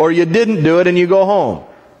 or you didn't do it and you go home.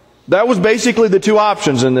 That was basically the two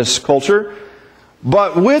options in this culture.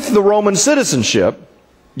 But with the Roman citizenship,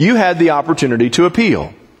 you had the opportunity to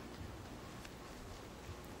appeal.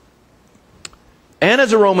 And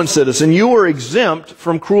as a Roman citizen, you were exempt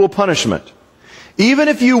from cruel punishment. Even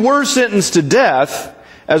if you were sentenced to death,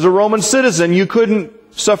 as a Roman citizen, you couldn't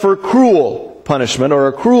suffer cruel punishment or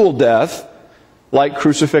a cruel death like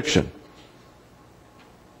crucifixion.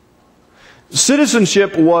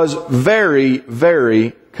 Citizenship was very,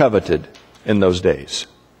 very coveted in those days.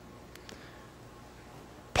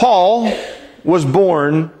 Paul was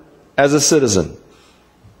born as a citizen.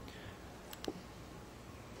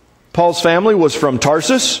 Paul's family was from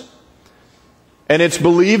Tarsus, and it's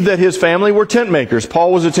believed that his family were tent makers.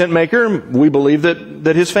 Paul was a tent maker, and we believe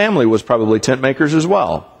that his family was probably tent makers as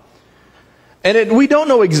well. And we don't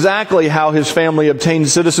know exactly how his family obtained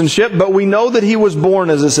citizenship, but we know that he was born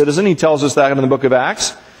as a citizen. He tells us that in the book of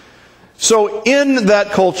Acts. So in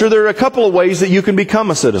that culture, there are a couple of ways that you can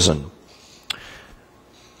become a citizen.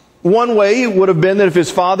 One way would have been that if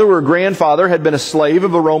his father or grandfather had been a slave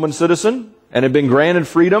of a Roman citizen and had been granted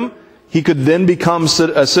freedom, he could then become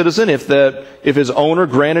a citizen if his owner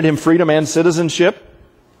granted him freedom and citizenship.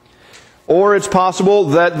 Or it's possible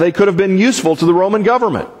that they could have been useful to the Roman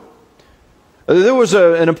government. There was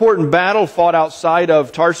an important battle fought outside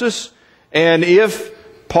of Tarsus, and if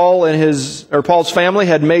Paul and Paul's family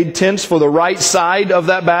had made tents for the right side of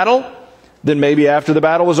that battle, then maybe after the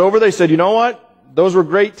battle was over, they said, you know what? Those were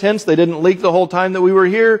great tents. They didn't leak the whole time that we were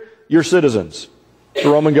here. You're citizens. The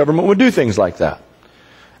Roman government would do things like that.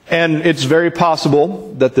 And it's very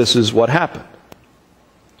possible that this is what happened.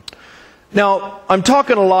 Now, I'm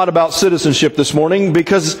talking a lot about citizenship this morning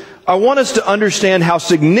because I want us to understand how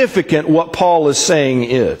significant what Paul is saying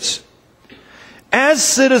is. As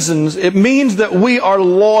citizens, it means that we are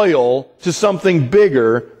loyal to something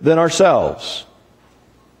bigger than ourselves.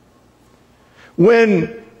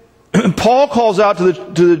 When Paul calls out to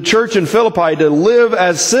the church in Philippi to live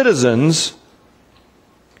as citizens,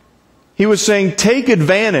 he was saying, take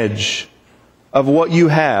advantage of what you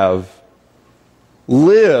have.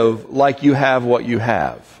 Live like you have what you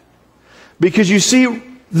have. Because you see,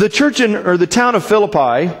 the church the town of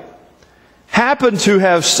Philippi happened to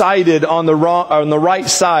have sided on the right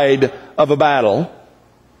side of a battle.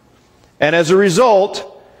 And as a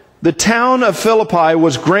result, the town of Philippi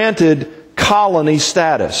was granted colony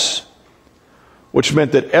status, which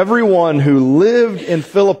meant that everyone who lived in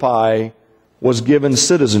Philippi was given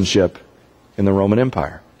citizenship in the Roman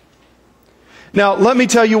Empire. Now, let me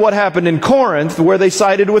tell you what happened in Corinth, where they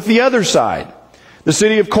sided with the other side. The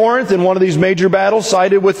city of Corinth, in one of these major battles,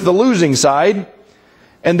 sided with the losing side,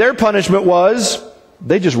 and their punishment was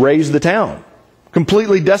they just razed the town,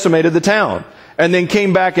 completely decimated the town, and then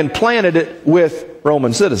came back and planted it with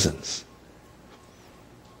Roman citizens.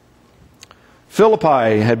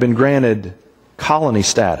 Philippi had been granted colony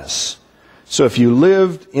status. So if you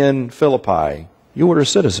lived in Philippi, you were a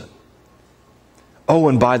citizen. Oh,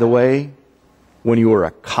 and by the way, when you were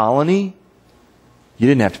a colony, you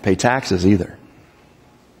didn't have to pay taxes either.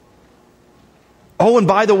 Oh, and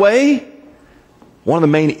by the way, one of the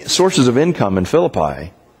main sources of income in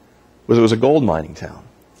Philippi was it was a gold mining town.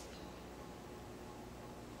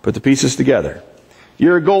 Put the pieces together.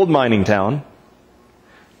 You're a gold mining town.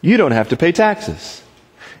 You don't have to pay taxes.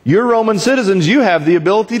 You're Roman citizens. You have the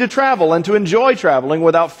ability to travel and to enjoy traveling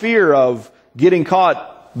without fear of getting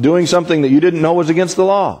caught doing something that you didn't know was against the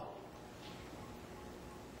law.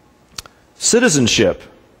 Citizenship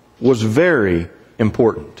was very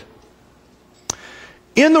important.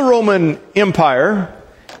 In the Roman Empire,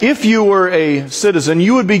 if you were a citizen,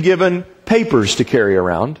 you would be given papers to carry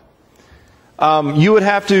around. You would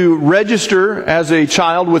have to register as a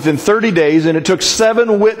child within 30 days, and it took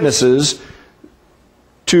 7 witnesses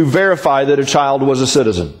to verify that a child was a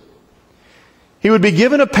citizen. He would be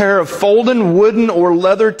given a pair of folded wooden or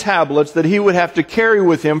leather tablets that he would have to carry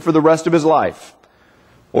with him for the rest of his life,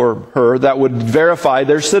 or her, that would verify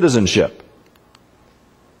their citizenship.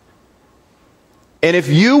 And if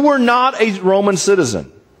you were not a Roman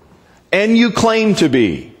citizen, and you claimed to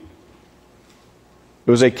be, it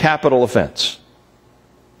was a capital offense.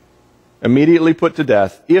 Immediately put to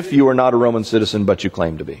death if you were not a Roman citizen but you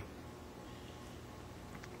claimed to be.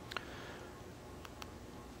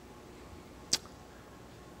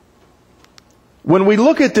 When we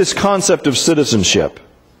look at this concept of citizenship,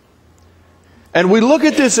 and we look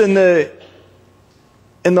at this in the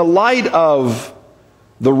light of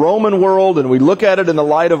the Roman world, and we look at it in the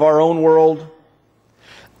light of our own world,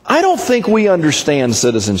 I don't think we understand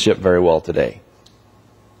citizenship very well today.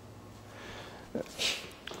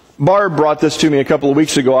 Barb brought this to me a couple of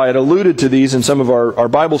weeks ago. I had alluded to these in some of our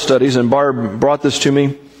Bible studies, and Barb brought this to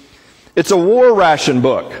me. It's a war ration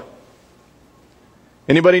book.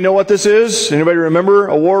 Anybody know what this is? Anybody remember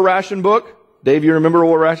a war ration book? Dave, you remember a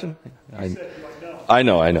war ration? I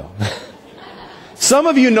know. Some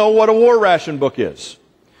of you know what a war ration book is.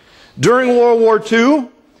 During World War II,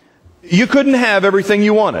 you couldn't have everything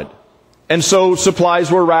you wanted. And so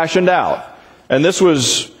supplies were rationed out. And this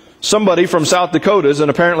was somebody from South Dakotas, and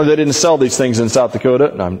apparently they didn't sell these things in South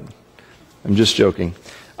Dakota. No, I'm just joking.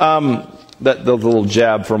 The little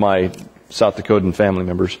jab for my South Dakotan family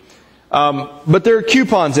members. But there are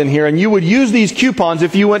coupons in here, and you would use these coupons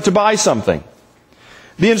if you went to buy something.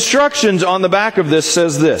 The instructions on the back of this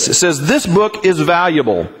says this. It says, "This book is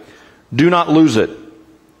valuable. Do not lose it."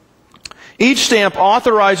 Each stamp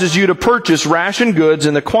authorizes you to purchase ration goods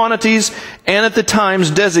in the quantities and at the times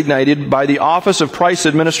designated by the Office of Price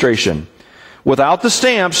Administration. Without the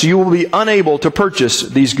stamps, you will be unable to purchase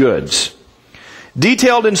these goods.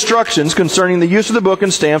 Detailed instructions concerning the use of the book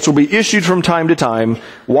and stamps will be issued from time to time.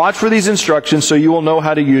 Watch for these instructions so you will know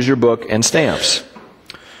how to use your book and stamps.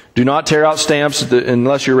 Do not tear out stamps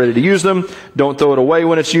unless you're ready to use them. Don't throw it away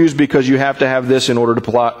when it's used, because you have to have this in order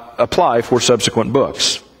to apply for subsequent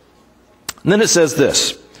books. And then it says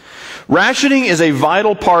this: rationing is a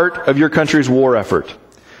vital part of your country's war effort.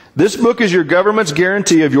 This book is your government's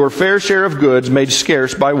guarantee of your fair share of goods made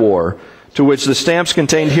scarce by war, to which the stamps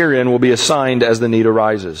contained herein will be assigned as the need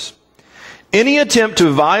arises. Any attempt to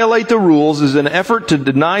violate the rules is an effort to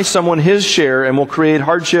deny someone his share and will create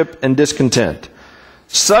hardship and discontent.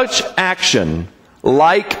 Such action,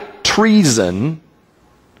 like treason,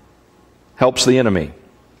 helps the enemy.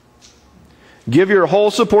 Give your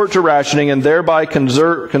whole support to rationing and thereby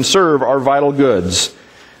conserve our vital goods.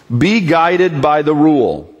 Be guided by the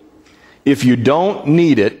rule. If you don't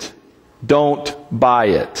need it, don't buy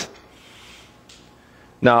it.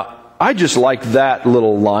 Now, I just like that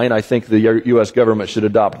little line. I think the U.S. government should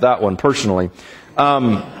adopt that one personally.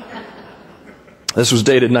 This was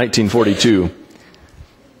dated 1942.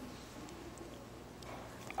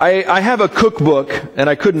 I have a cookbook, and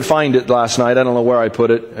I couldn't find it last night. I don't know where I put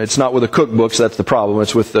it. It's not with the cookbooks, that's the problem.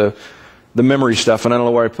 It's with the memory stuff, and I don't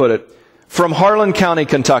know where I put it. From Harlan County,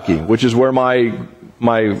 Kentucky, which is where my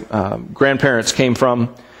grandparents came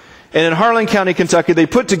from. And in Harlan County, Kentucky, they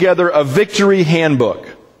put together a victory handbook.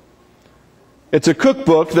 It's a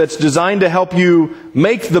cookbook that's designed to help you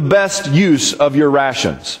make the best use of your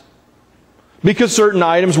rations. Because certain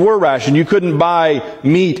items were rationed. You couldn't buy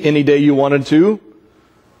meat any day you wanted to.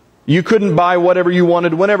 You couldn't buy whatever you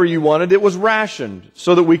wanted whenever you wanted. It was rationed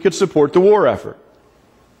so that we could support the war effort.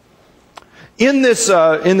 In this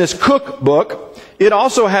cookbook, it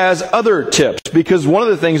also has other tips, because one of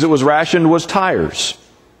the things that was rationed was tires.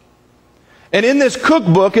 And in this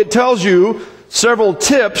cookbook, it tells you several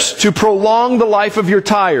tips to prolong the life of your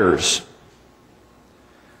tires.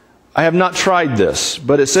 I have not tried this,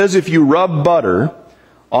 but it says if you rub butter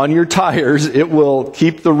on your tires, it will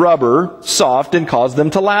keep the rubber soft and cause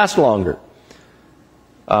them to last longer.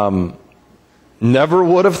 Never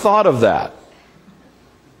would have thought of that.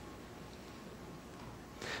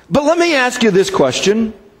 But let me ask you this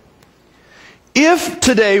question. If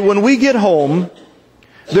today, when we get home,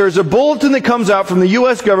 there's a bulletin that comes out from the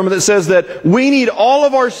U.S. government that says that we need all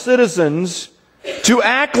of our citizens to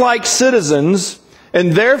act like citizens,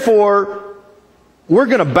 and therefore we're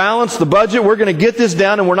going to balance the budget, we're going to get this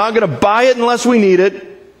down, and we're not going to buy it unless we need it,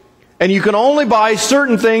 and you can only buy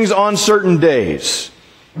certain things on certain days.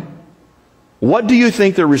 What do you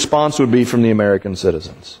think the response would be from the American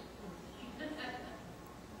citizens?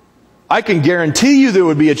 I can guarantee you there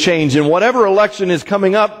would be a change in whatever election is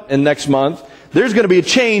coming up in next month. There's going to be a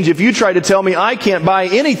change if you try to tell me I can't buy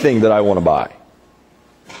anything that I want to buy.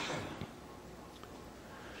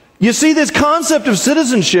 You see, this concept of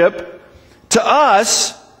citizenship to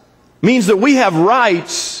us means that we have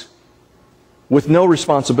rights with no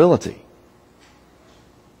responsibility.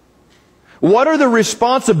 What are the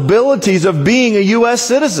responsibilities of being a U.S.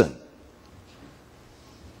 citizen?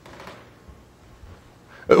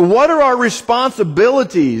 What are our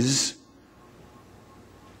responsibilities?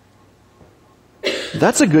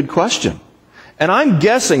 That's a good question. And I'm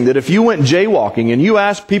guessing that if you went jaywalking and you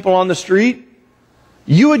asked people on the street,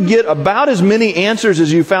 you would get about as many answers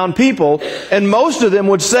as you found people, and most of them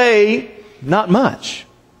would say, not much.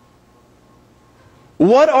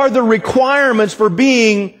 What are the requirements for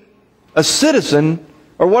being a citizen,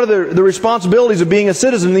 or what are the responsibilities of being a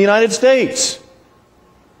citizen in the United States?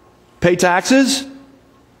 Pay taxes?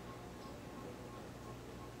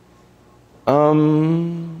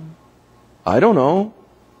 I don't know.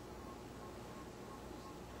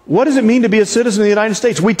 What does it mean to be a citizen of the United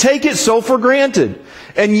States? We take it so for granted.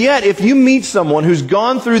 And yet, if you meet someone who's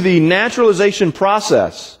gone through the naturalization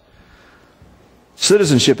process,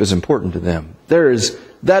 citizenship is important to them.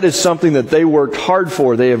 That is something that they worked hard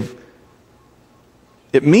for.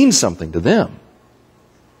 It means something to them.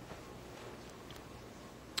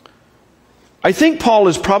 I think Paul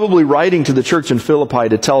is probably writing to the church in Philippi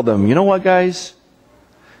to tell them, you know what, guys?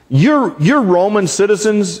 You're Roman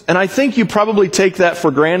citizens, and I think you probably take that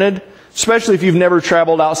for granted, especially if you've never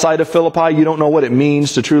traveled outside of Philippi. You don't know what it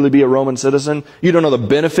means to truly be a Roman citizen. You don't know the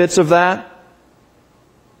benefits of that.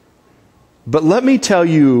 But let me tell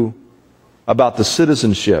you about the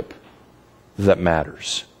citizenship that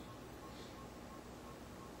matters.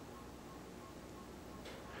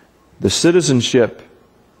 The citizenship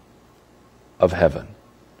of heaven.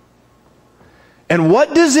 And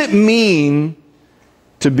what does it mean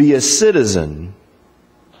to be a citizen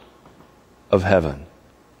of heaven?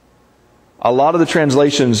 A lot of the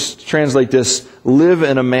translations translate this, live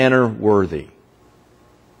in a manner worthy.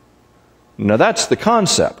 Now that's the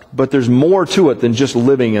concept, but there's more to it than just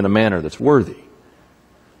living in a manner that's worthy.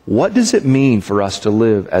 What does it mean for us to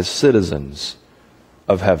live as citizens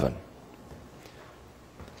of heaven?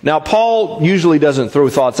 Now, Paul usually doesn't throw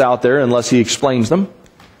thoughts out there unless he explains them.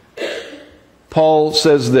 Paul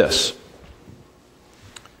says this.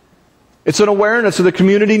 It's an awareness of the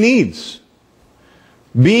community needs.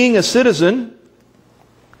 Being a citizen,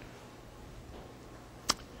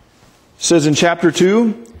 says in chapter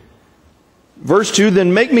 2, verse 2,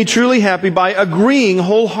 then make me truly happy by agreeing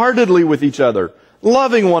wholeheartedly with each other,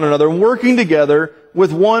 loving one another, and working together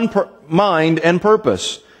with one mind and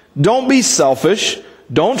purpose. Don't be selfish.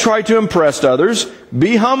 Don't try to impress others.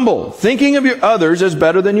 Be humble, thinking of your others as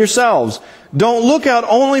better than yourselves. Don't look out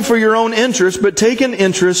only for your own interest, but take an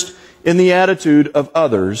interest in the attitude of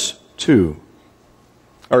others too.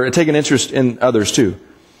 Or take an interest in others too.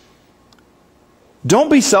 Don't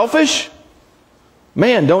be selfish.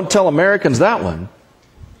 Man, don't tell Americans that one.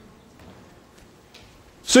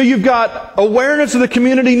 So you've got awareness of the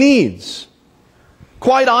community needs.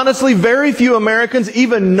 Quite honestly, very few Americans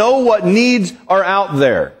even know what needs are out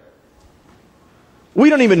there. We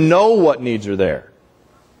don't even know what needs are there.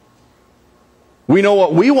 We know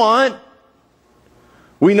what we want.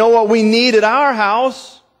 We know what we need at our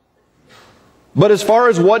house. But as far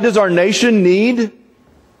as what does our nation need,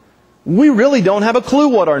 we really don't have a clue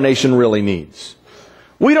what our nation really needs.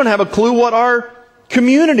 We don't have a clue what our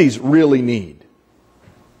communities really need.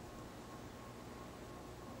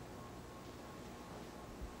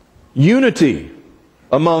 Unity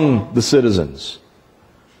among the citizens.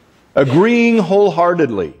 Agreeing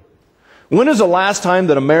wholeheartedly. When is the last time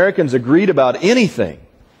that Americans agreed about anything?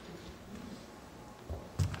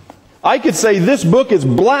 I could say this book is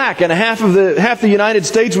black, and half the United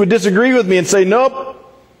States would disagree with me and say, nope,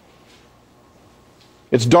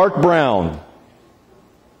 it's dark brown.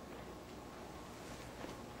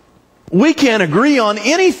 We can't agree on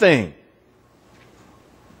anything.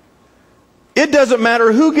 It doesn't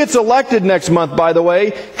matter who gets elected next month, by the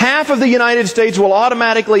way. Half of the United States will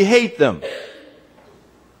automatically hate them.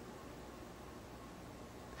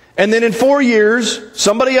 And then in 4 years,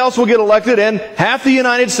 somebody else will get elected and half the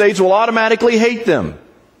United States will automatically hate them.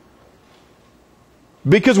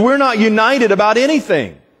 Because we're not united about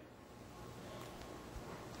anything.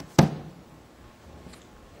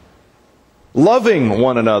 Loving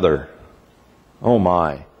one another. Oh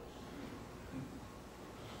my.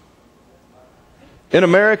 In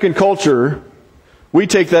American culture, we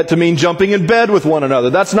take that to mean jumping in bed with one another.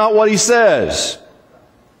 That's not what he says.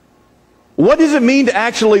 What does it mean to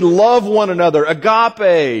actually love one another,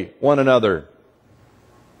 agape one another?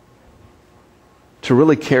 To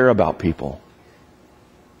really care about people.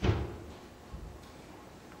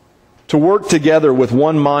 To work together with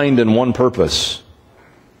one mind and one purpose.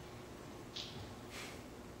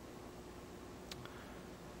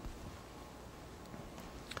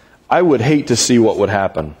 I would hate to see what would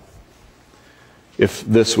happen if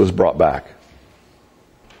this was brought back.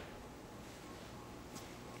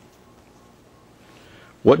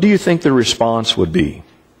 What do you think the response would be?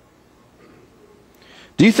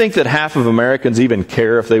 Do you think that half of Americans even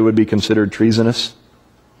care if they would be considered treasonous?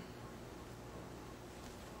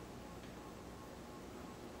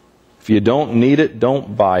 If you don't need it,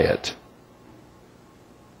 don't buy it.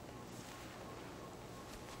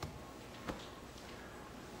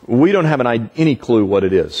 We don't have any clue what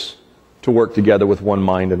it is to work together with one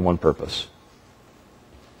mind and one purpose.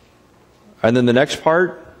 And then the next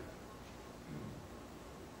part,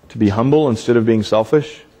 to be humble instead of being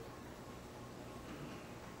selfish.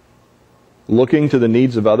 Looking to the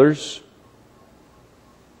needs of others.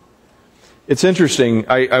 It's interesting.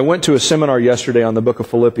 I went to a seminar yesterday on the book of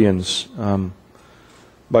Philippians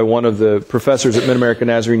by one of the professors at Mid-American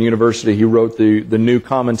Nazarene University. He wrote the new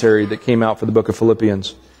commentary that came out for the book of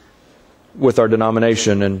Philippians with our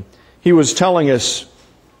denomination. And he was telling us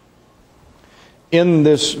in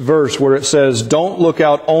this verse where it says, don't look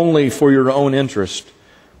out only for your own interest,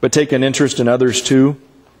 but take an interest in others too.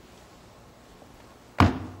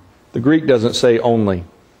 The Greek doesn't say only.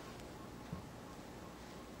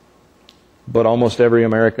 But almost every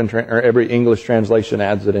every English translation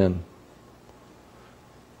adds it in.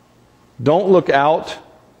 Don't look out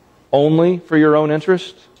only for your own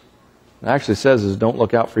interest. It actually says is don't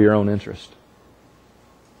look out for your own interest.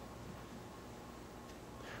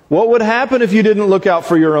 What would happen if you didn't look out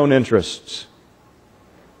for your own interests?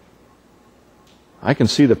 I can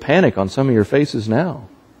see the panic on some of your faces now.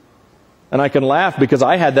 And I can laugh because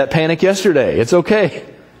I had that panic yesterday. It's okay.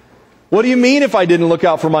 What do you mean if I didn't look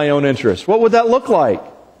out for my own interests? What would that look like?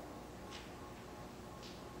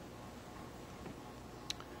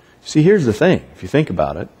 See, here's the thing, if you think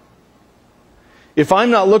about it. If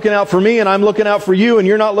I'm not looking out for me and I'm looking out for you and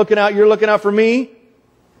you're not looking out, you're looking out for me,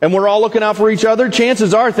 and we're all looking out for each other,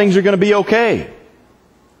 chances are things are going to be okay.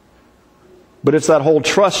 But it's that whole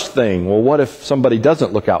trust thing. Well, what if somebody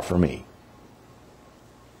doesn't look out for me?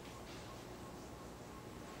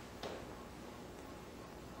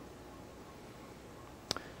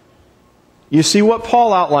 You see, what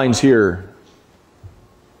Paul outlines here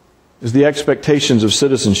is the expectations of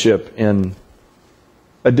citizenship in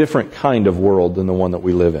a different kind of world than the one that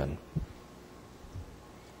we live in.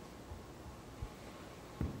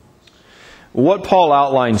 What Paul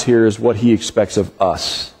outlines here is what he expects of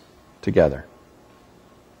us together.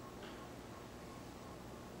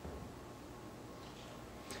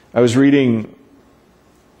 I was reading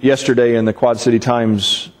yesterday in the Quad City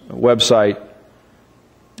Times website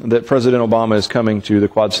that President Obama is coming to the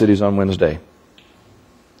Quad Cities on Wednesday.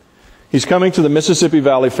 He's coming to the Mississippi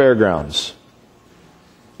Valley Fairgrounds.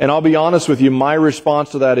 And I'll be honest with you, my response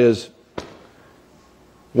to that is,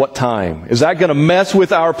 what time? Is that going to mess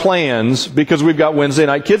with our plans because we've got Wednesday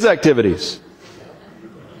night kids activities?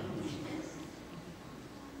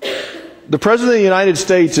 The President of the United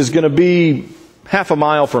States is going to be half a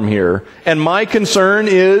mile from here. And my concern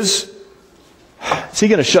is he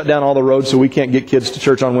going to shut down all the roads so we can't get kids to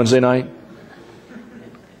church on Wednesday night?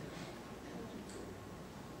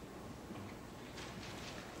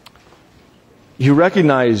 You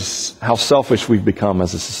recognize how selfish we've become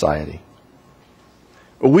as a society.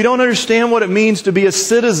 We don't understand what it means to be a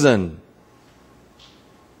citizen.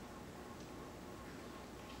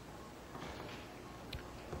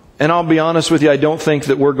 And I'll be honest with you, I don't think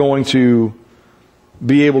that we're going to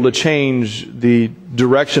be able to change the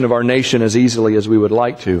direction of our nation as easily as we would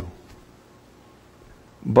like to.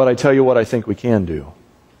 But I tell you what I think we can do.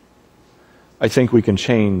 I think we can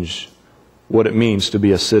change what it means to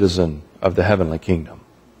be a citizen of the heavenly kingdom.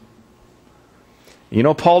 You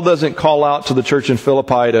know, Paul doesn't call out to the church in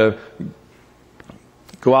Philippi to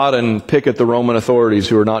go out and pick at the Roman authorities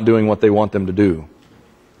who are not doing what they want them to do,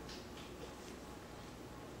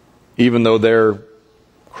 even though they're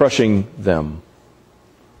crushing them.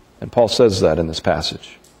 And Paul says that in this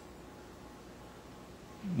passage.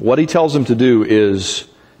 What he tells them to do is,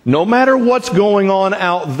 no matter what's going on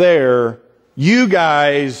out there, you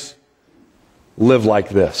guys live like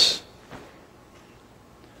this.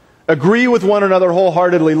 Agree with one another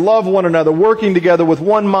wholeheartedly. Love one another, working together with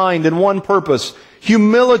one mind and one purpose.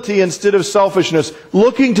 Humility instead of selfishness.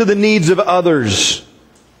 Looking to the needs of others.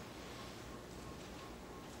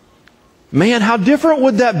 Man, how different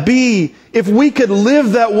would that be if we could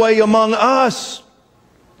live that way among us?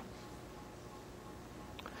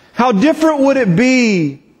 How different would it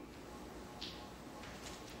be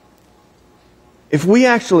if we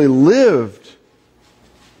actually lived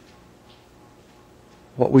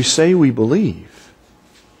what we say we believe?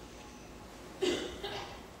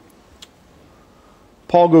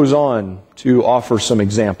 Paul goes on to offer some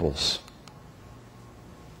examples.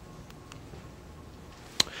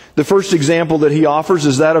 The first example that he offers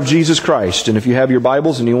is that of Jesus Christ. And if you have your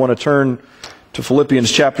Bibles and you want to turn to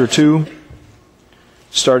Philippians chapter 2,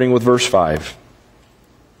 starting with verse 5.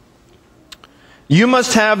 You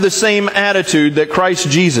must have the same attitude that Christ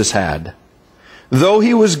Jesus had. Though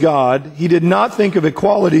he was God, he did not think of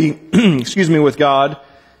equality, with God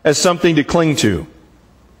as something to cling to.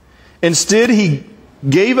 Instead, he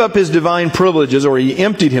gave up his divine privileges, or he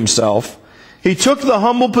emptied himself. He took the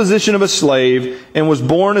humble position of a slave and was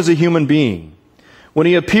born as a human being. When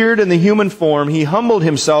he appeared in the human form, he humbled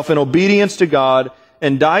himself in obedience to God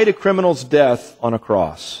and died a criminal's death on a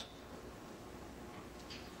cross.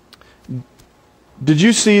 Did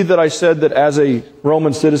you see that I said that as a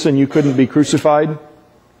Roman citizen you couldn't be crucified?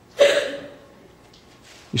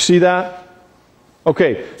 You see that?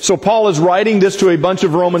 Okay, so Paul is writing this to a bunch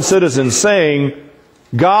of Roman citizens saying,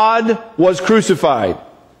 God was crucified.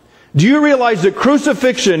 Do you realize that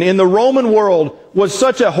crucifixion in the Roman world was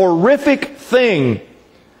such a horrific thing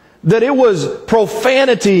that it was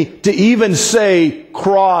profanity to even say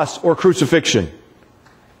cross or crucifixion?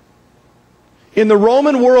 In the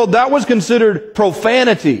Roman world, that was considered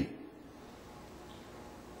profanity.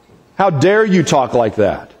 How dare you talk like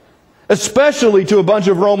that? Especially to a bunch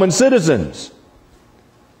of Roman citizens.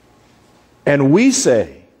 And we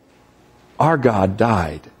say, our God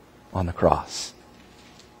died on the cross.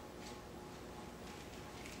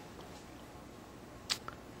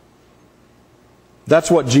 That's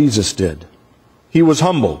what Jesus did. He was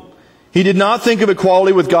humble. He did not think of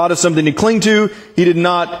equality with God as something to cling to.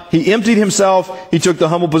 He emptied himself. He took the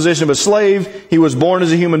humble position of a slave. He was born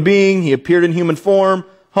as a human being. He appeared in human form,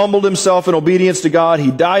 humbled himself in obedience to God.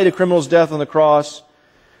 He died a criminal's death on the cross.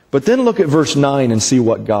 But then look at verse 9 and see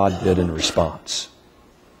what God did in response.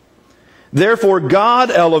 Therefore,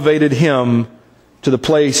 God elevated him to the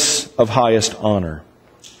place of highest honor.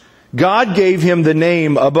 God gave him the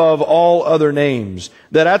name above all other names,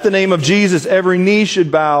 that at the name of Jesus every knee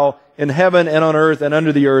should bow in heaven and on earth and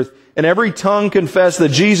under the earth, and every tongue confess that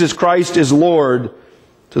Jesus Christ is Lord,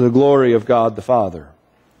 to the glory of God the Father.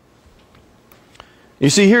 You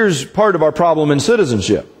see, here's part of our problem in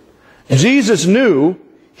citizenship. Jesus knew,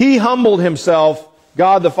 he humbled himself,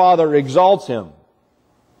 God the Father exalts him.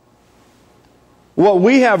 What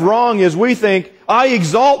we have wrong is we think, I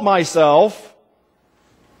exalt myself,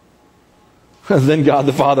 then God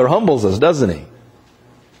the Father humbles us, doesn't He?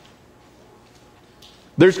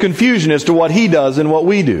 There's confusion as to what He does and what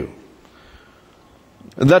we do.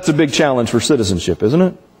 That's a big challenge for citizenship, isn't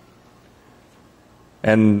it?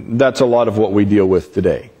 And that's a lot of what we deal with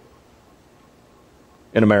today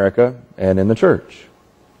in America and in the church.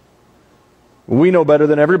 We know better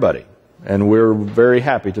than everybody, and we're very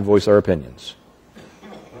happy to voice our opinions.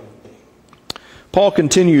 Paul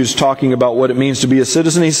continues talking about what it means to be a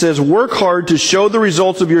citizen. He says, work hard to show the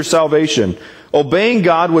results of your salvation, obeying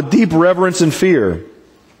God with deep reverence and fear.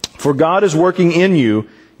 For God is working in you,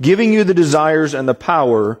 giving you the desires and the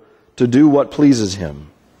power to do what pleases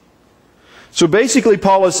Him. So basically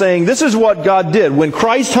Paul is saying, this is what God did. When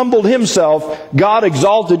Christ humbled Himself, God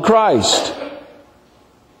exalted Christ.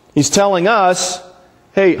 He's telling us,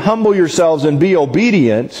 hey, humble yourselves and be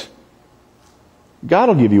obedient. God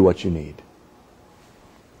will give you what you need.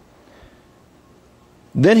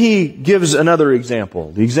 Then he gives another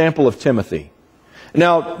example, the example of Timothy.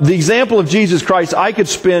 Now, the example of Jesus Christ, I could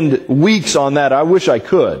spend weeks on that. I wish I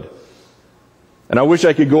could. And I wish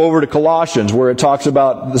I could go over to Colossians where it talks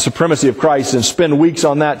about the supremacy of Christ and spend weeks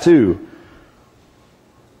on that too.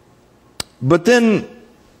 But then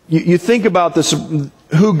you think about this,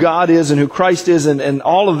 who God is and who Christ is and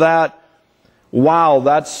all of that. Wow,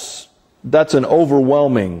 that's an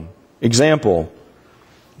overwhelming example.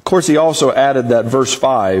 Of course, he also added that verse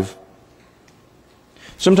 5.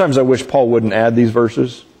 Sometimes I wish Paul wouldn't add these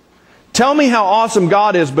verses. Tell me how awesome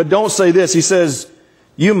God is, but don't say this. He says,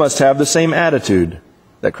 you must have the same attitude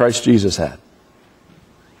that Christ Jesus had.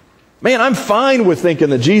 Man, I'm fine with thinking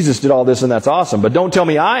that Jesus did all this and that's awesome, but don't tell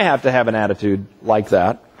me I have to have an attitude like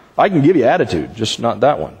that. I can give you attitude, just not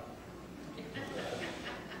that one.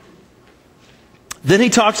 Then he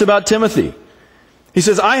talks about Timothy. He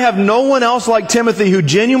says, I have no one else like Timothy who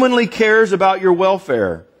genuinely cares about your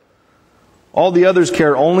welfare. All the others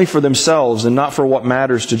care only for themselves and not for what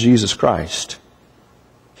matters to Jesus Christ.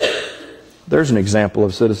 There's an example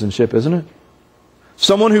of citizenship, isn't it?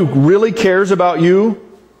 Someone who really cares about you.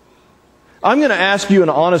 I'm going to ask you an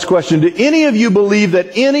honest question. Do any of you believe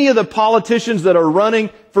that any of the politicians that are running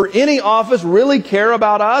for any office really care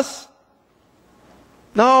about us?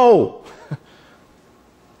 No.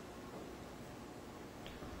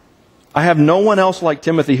 I have no one else like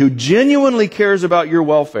Timothy who genuinely cares about your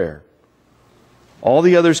welfare. All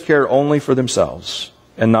the others care only for themselves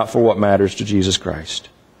and not for what matters to Jesus Christ.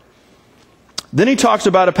 Then he talks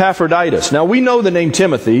about Epaphroditus. Now we know the name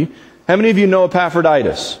Timothy. How many of you know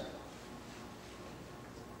Epaphroditus?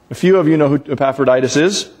 A few of you know who Epaphroditus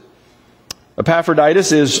is.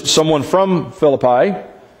 Epaphroditus is someone from Philippi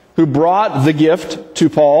who brought the gift to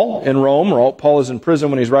Paul in Rome. Paul is in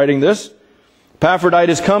prison when he's writing this.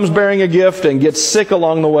 Epaphroditus comes bearing a gift and gets sick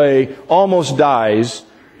along the way, almost dies.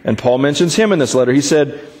 And Paul mentions him in this letter. He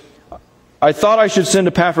said, I thought I should send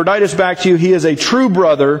Epaphroditus back to you. He is a true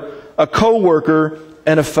brother, a co-worker,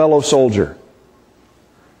 and a fellow soldier.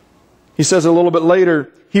 He says a little bit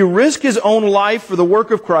later, he risked his own life for the work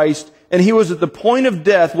of Christ, and he was at the point of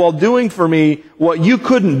death while doing for me what you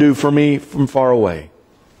couldn't do for me from far away.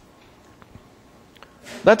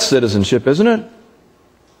 That's citizenship, isn't it?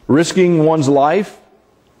 Risking one's life.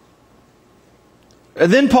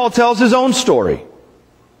 And then Paul tells his own story.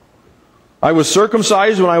 I was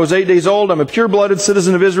circumcised when I was 8 days old. I'm a pure-blooded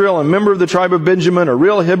citizen of Israel, a member of the tribe of Benjamin, a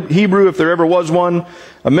real Hebrew if there ever was one,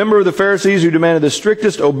 a member of the Pharisees who demanded the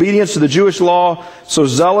strictest obedience to the Jewish law, so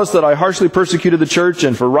zealous that I harshly persecuted the church,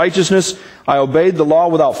 and for righteousness I obeyed the law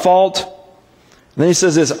without fault. And then he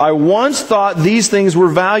says this, I once thought these things were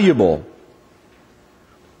valuable,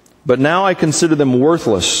 but now I consider them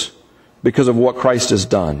worthless because of what Christ has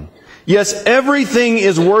done. Yes, everything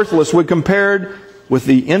is worthless when compared with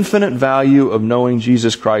the infinite value of knowing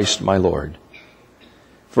Jesus Christ, my Lord.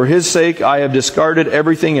 For His sake, I have discarded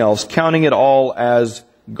everything else, counting it all as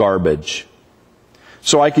garbage,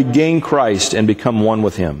 so I could gain Christ and become one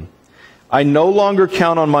with Him. I no longer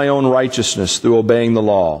count on my own righteousness through obeying the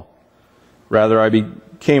law. Rather, I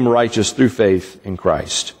became righteous through faith in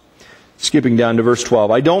Christ. Skipping down to verse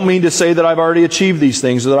 12. I don't mean to say that I've already achieved these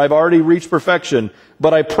things, that I've already reached perfection,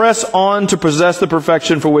 but I press on to possess the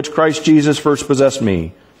perfection for which Christ Jesus first possessed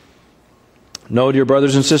me. No, dear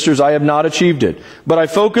brothers and sisters, I have not achieved it, but I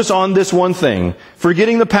focus on this one thing.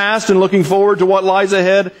 Forgetting the past and looking forward to what lies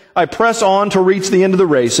ahead, I press on to reach the end of the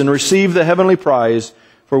race and receive the heavenly prize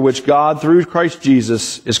for which God, through Christ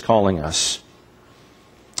Jesus, is calling us.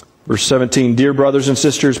 Verse 17, dear brothers and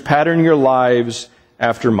sisters, pattern your lives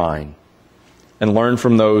after mine, and learn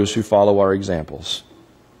from those who follow our examples.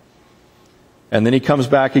 And then he comes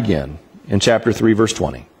back again in chapter 3, verse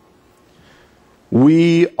 20.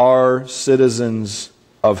 We are citizens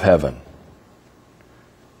of heaven,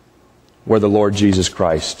 where the Lord Jesus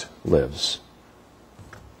Christ lives.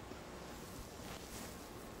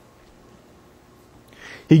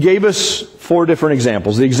 He gave us 4 different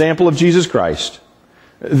examples. The example of Jesus Christ,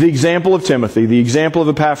 the example of Timothy, the example of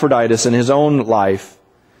Epaphroditus in his own life.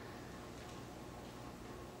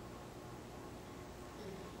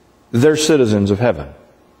 They're citizens of heaven.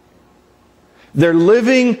 They're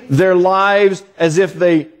living their lives as if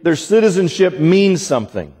their citizenship means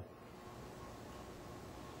something.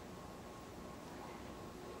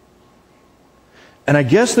 And I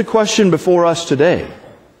guess the question before us today,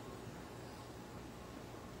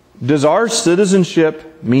 does our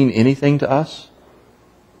citizenship mean anything to us?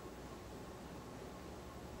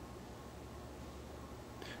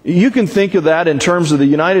 You can think of that in terms of the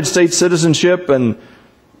United States citizenship and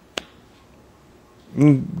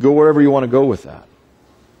go wherever you want to go with that.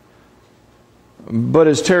 But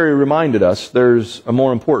as Terry reminded us, there's a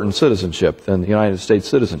more important citizenship than the United States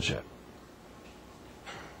citizenship.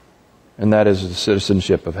 And that is the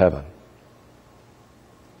citizenship of heaven.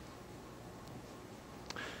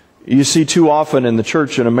 You see, too often in the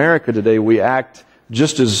church in America today, we act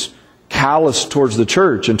just as callous towards the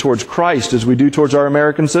church and towards Christ as we do towards our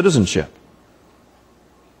American citizenship.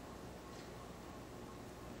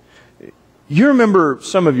 You remember,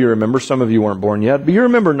 some of you weren't born yet, but you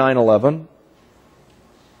remember 9/11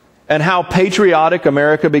 and how patriotic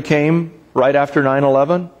America became right after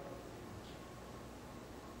 9/11?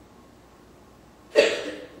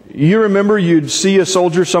 You remember you'd see a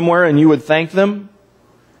soldier somewhere and you would thank them?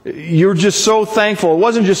 You're just so thankful. It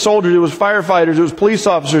wasn't just soldiers, it was firefighters, it was police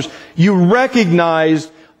officers. You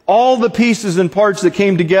recognized all the pieces and parts that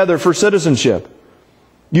came together for citizenship.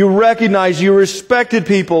 You recognized, you respected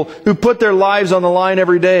people who put their lives on the line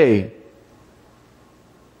every day.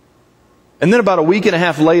 And then about a week and a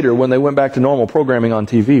half later, when they went back to normal programming on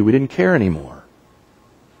TV, we didn't care anymore.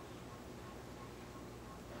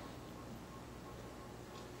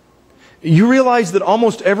 You realize that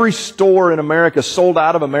almost every store in America sold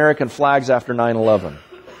out of American flags after 9/11.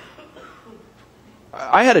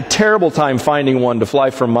 I had a terrible time finding one to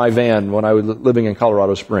fly from my van when I was living in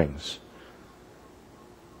Colorado Springs.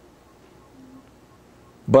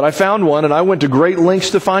 But I found one and I went to great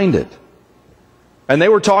lengths to find it. And they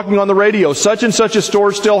were talking on the radio, such and such a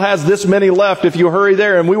store still has this many left if you hurry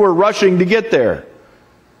there. And we were rushing to get there.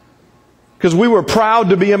 Because we were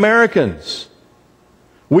proud to be Americans.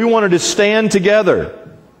 We wanted to stand together.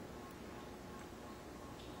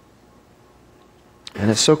 And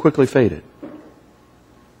it so quickly faded.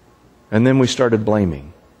 And then we started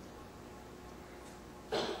blaming.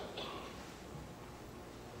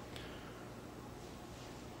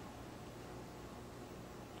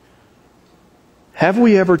 Have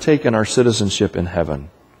we ever taken our citizenship in heaven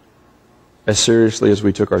as seriously as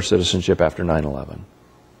we took our citizenship after 9/11?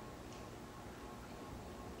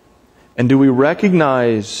 And do we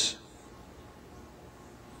recognize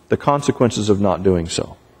the consequences of not doing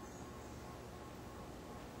so?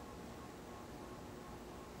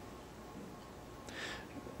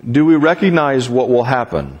 Do we recognize what will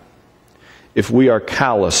happen if we are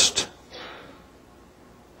calloused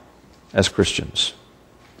as Christians?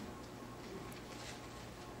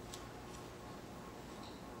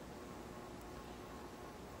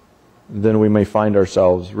 Then we may find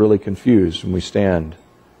ourselves really confused when we stand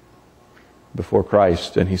before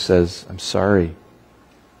Christ and He says, I'm sorry.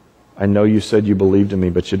 I know you said you believed in me,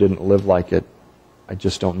 but you didn't live like it. I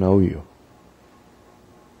just don't know you.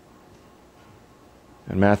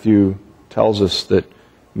 And Matthew tells us that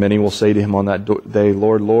many will say to Him on that day,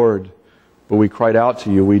 Lord, Lord, but we cried out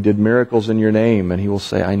to you. We did miracles in your name. And He will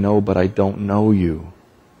say, I know, but I don't know you.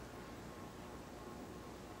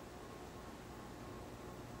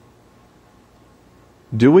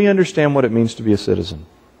 Do we understand what it means to be a citizen?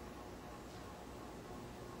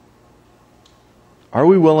 Are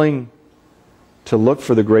we willing to look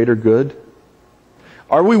for the greater good?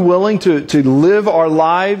 Are we willing to live our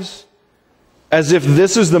lives as if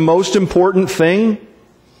this is the most important thing?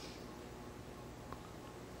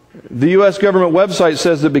 The U.S. government website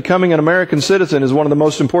says that becoming an American citizen is one of the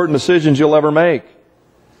most important decisions you'll ever make.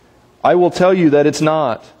 I will tell you that it's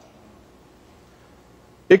not.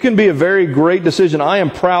 It can be a very great decision. I am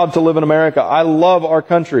proud to live in America. I love our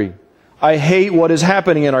country. I hate what is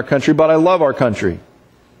happening in our country, but I love our country.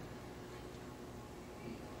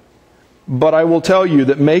 But I will tell you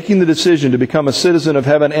that making the decision to become a citizen of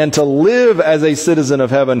heaven and to live as a citizen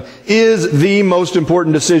of heaven is the most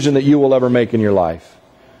important decision that you will ever make in your life.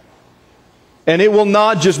 And it will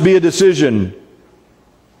not just be a decision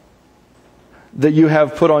that you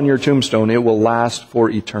have put on your tombstone. It will last for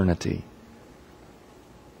eternity.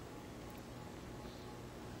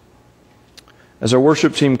 As our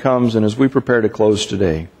worship team comes and as we prepare to close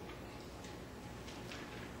today,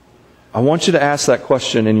 I want you to ask that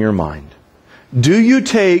question in your mind. Do you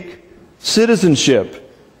take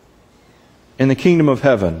citizenship in the kingdom of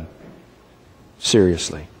heaven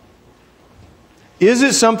seriously? Is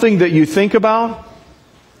it something that you think about?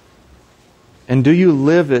 And do you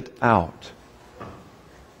live it out?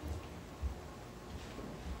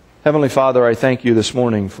 Heavenly Father, I thank you this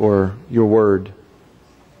morning for your word.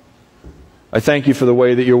 I thank you for the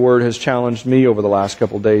way that your word has challenged me over the last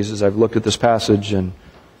couple of days as I've looked at this passage, and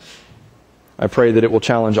I pray that it will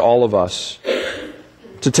challenge all of us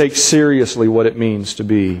to take seriously what it means to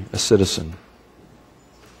be a citizen.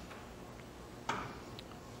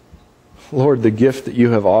 Lord, the gift that you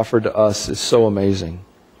have offered to us is so amazing.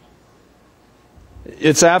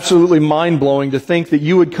 It's absolutely mind-blowing to think that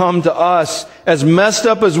you would come to us as messed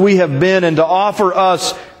up as we have been and to offer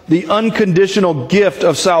us the unconditional gift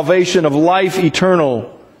of salvation, of life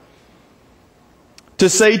eternal. To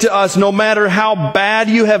say to us, no matter how bad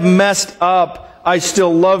you have messed up, I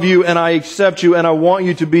still love you and I accept you and I want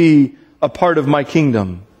you to be a part of my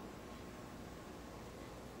kingdom.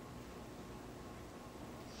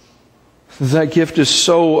 That gift is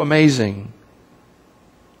so amazing.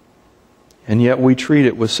 And yet we treat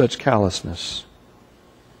it with such callousness.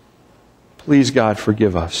 Please, God,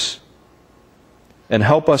 forgive us. And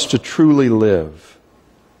help us to truly live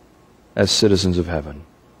as citizens of heaven.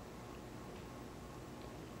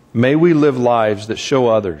 May we live lives that show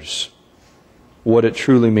others what it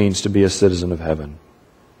truly means to be a citizen of heaven.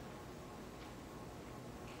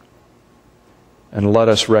 And let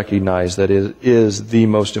us recognize that it is the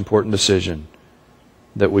most important decision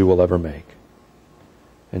that we will ever make.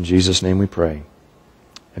 In Jesus' name we pray.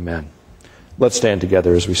 Amen. Let's stand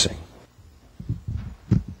together as we sing.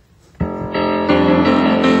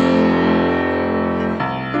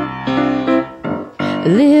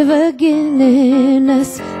 Live again in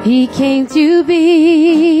us, He came to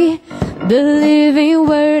be the living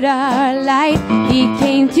Word, our light. He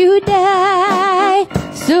came to die,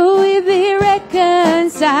 so we be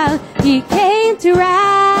reconciled. He came to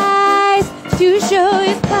rise, to show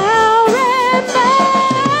His power and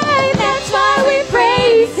might. That's why we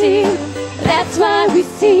praise Him, that's why we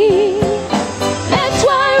sing, that's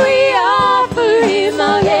why we offer Him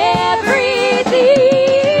our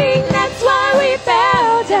everything. That's why we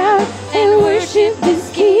bow down and worship this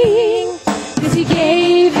King, 'cause He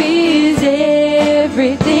gave His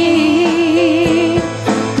everything,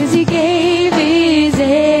 'cause He gave His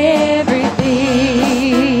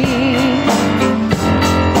everything.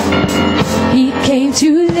 He came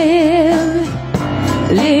to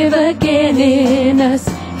live again in us.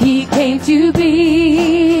 He came to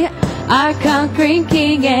be our conquering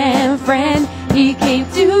King and friend. He came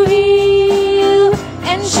to heal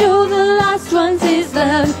and show the lost ones His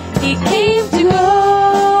love. He came to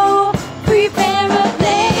go prepare a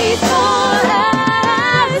place for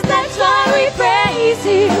us. That's why we praise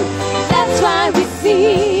Him, that's why we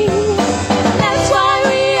sing, that's why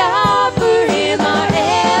we offer Him our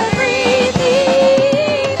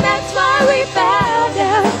everything. That's why we bow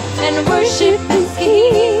down and worship this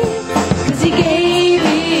King, 'cause He gave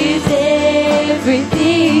His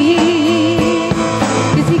everything,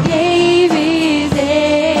 'cause He gave His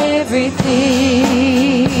everything.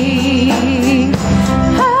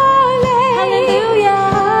 Hallelujah,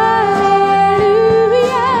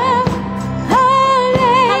 hallelujah,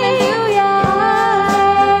 hallelujah,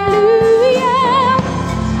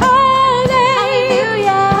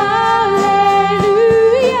 hallelujah,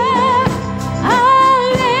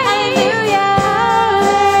 hallelujah,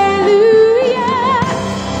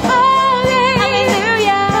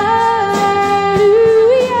 hallelujah,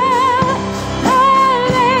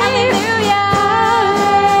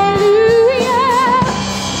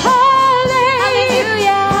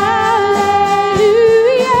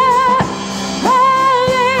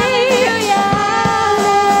 hallelujah,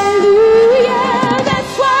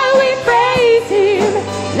 That's why we praise Him,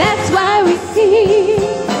 that's why we sing,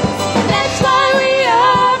 that's why we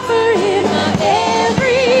offer Him our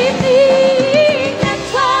everything.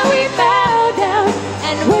 That's why we bow down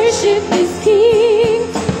and worship this King,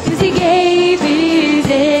 'cause He gave His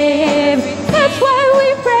everything. That's why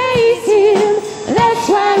we praise Him, that's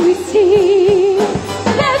why we sing,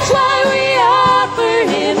 that's why we offer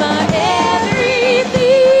Him our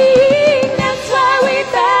everything. That's why we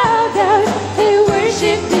bow down and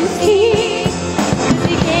worship this King, 'cause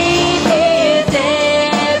He gave His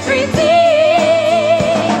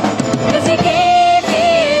everything, 'cause He gave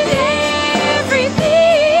His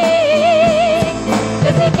everything,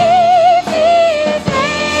 'cause He gave His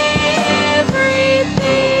everything.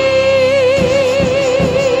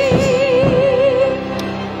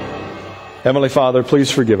 Heavenly Father, please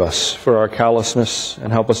forgive us for our callousness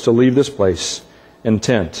and help us to leave this place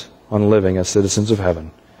intent on living as citizens of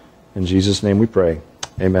heaven. In Jesus' name we pray.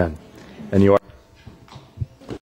 Amen. And you are